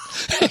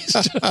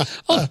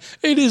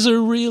 It is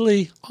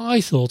I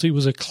thought it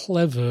was a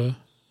clever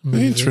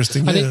movie.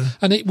 Interesting,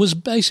 and it was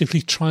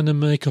basically trying to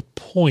make a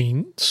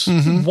point.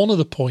 Mm-hmm. One of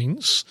the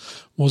points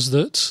was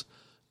that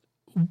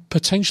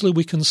potentially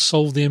we can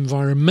solve the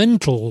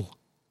environmental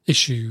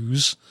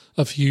issues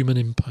of human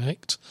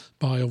impact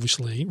by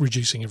obviously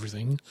reducing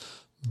everything,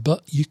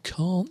 but you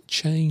can't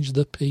change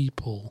the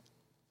people.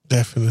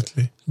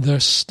 Definitely.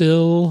 They're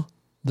still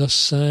the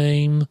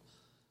same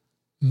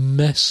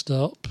messed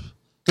up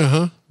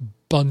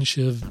bunch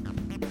of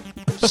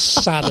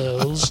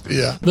saddos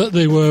that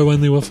they were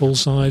when they were full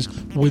size,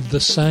 with the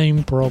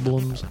same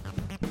problems,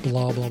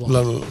 blah, blah, blah.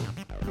 Blah, blah, blah.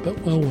 But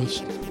we'll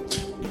see.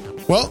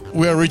 Well,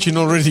 we are reaching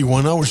already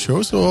 1 hour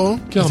show, so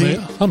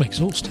I'm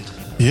exhausted.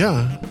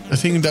 Yeah, I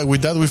think that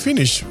with that we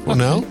finish for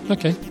now.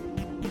 Okay.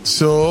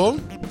 So,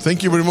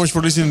 thank you very much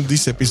for listening to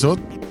this episode.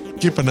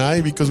 Keep an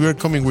eye, because we're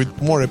coming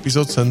with more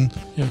episodes, and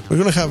we're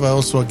going to have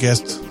also a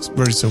guest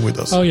very soon with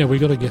us. Oh, yeah, we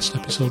got a guest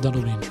episode.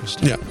 That'll be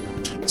interesting. Yeah.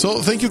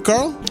 So, thank you,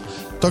 Carl.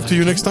 Talk to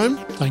you next time.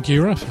 Thank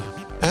you, Rafa.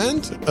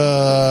 And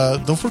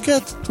don't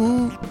forget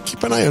to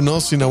keep an eye on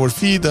us in our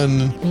feed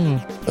and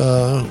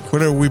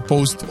where we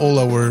post all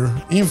our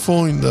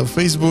info in the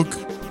Facebook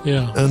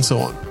and so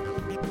on.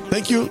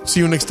 Thank you. See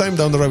you next time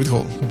down the rabbit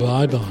hole.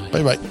 Bye-bye.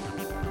 Bye-bye.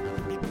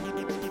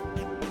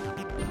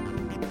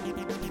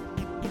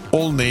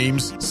 All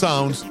names,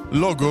 sounds,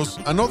 logos,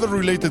 and other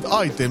related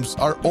items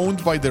are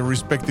owned by their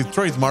respective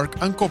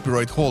trademark and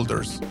copyright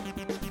holders.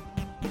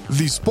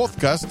 This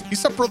podcast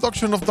is a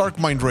production of Dark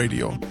Mind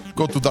Radio.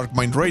 Go to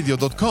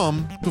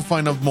darkmindradio.com to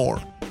find out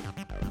more.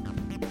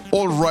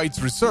 All rights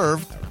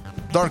reserved.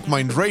 Dark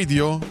Mind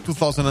Radio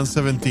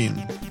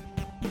 2017.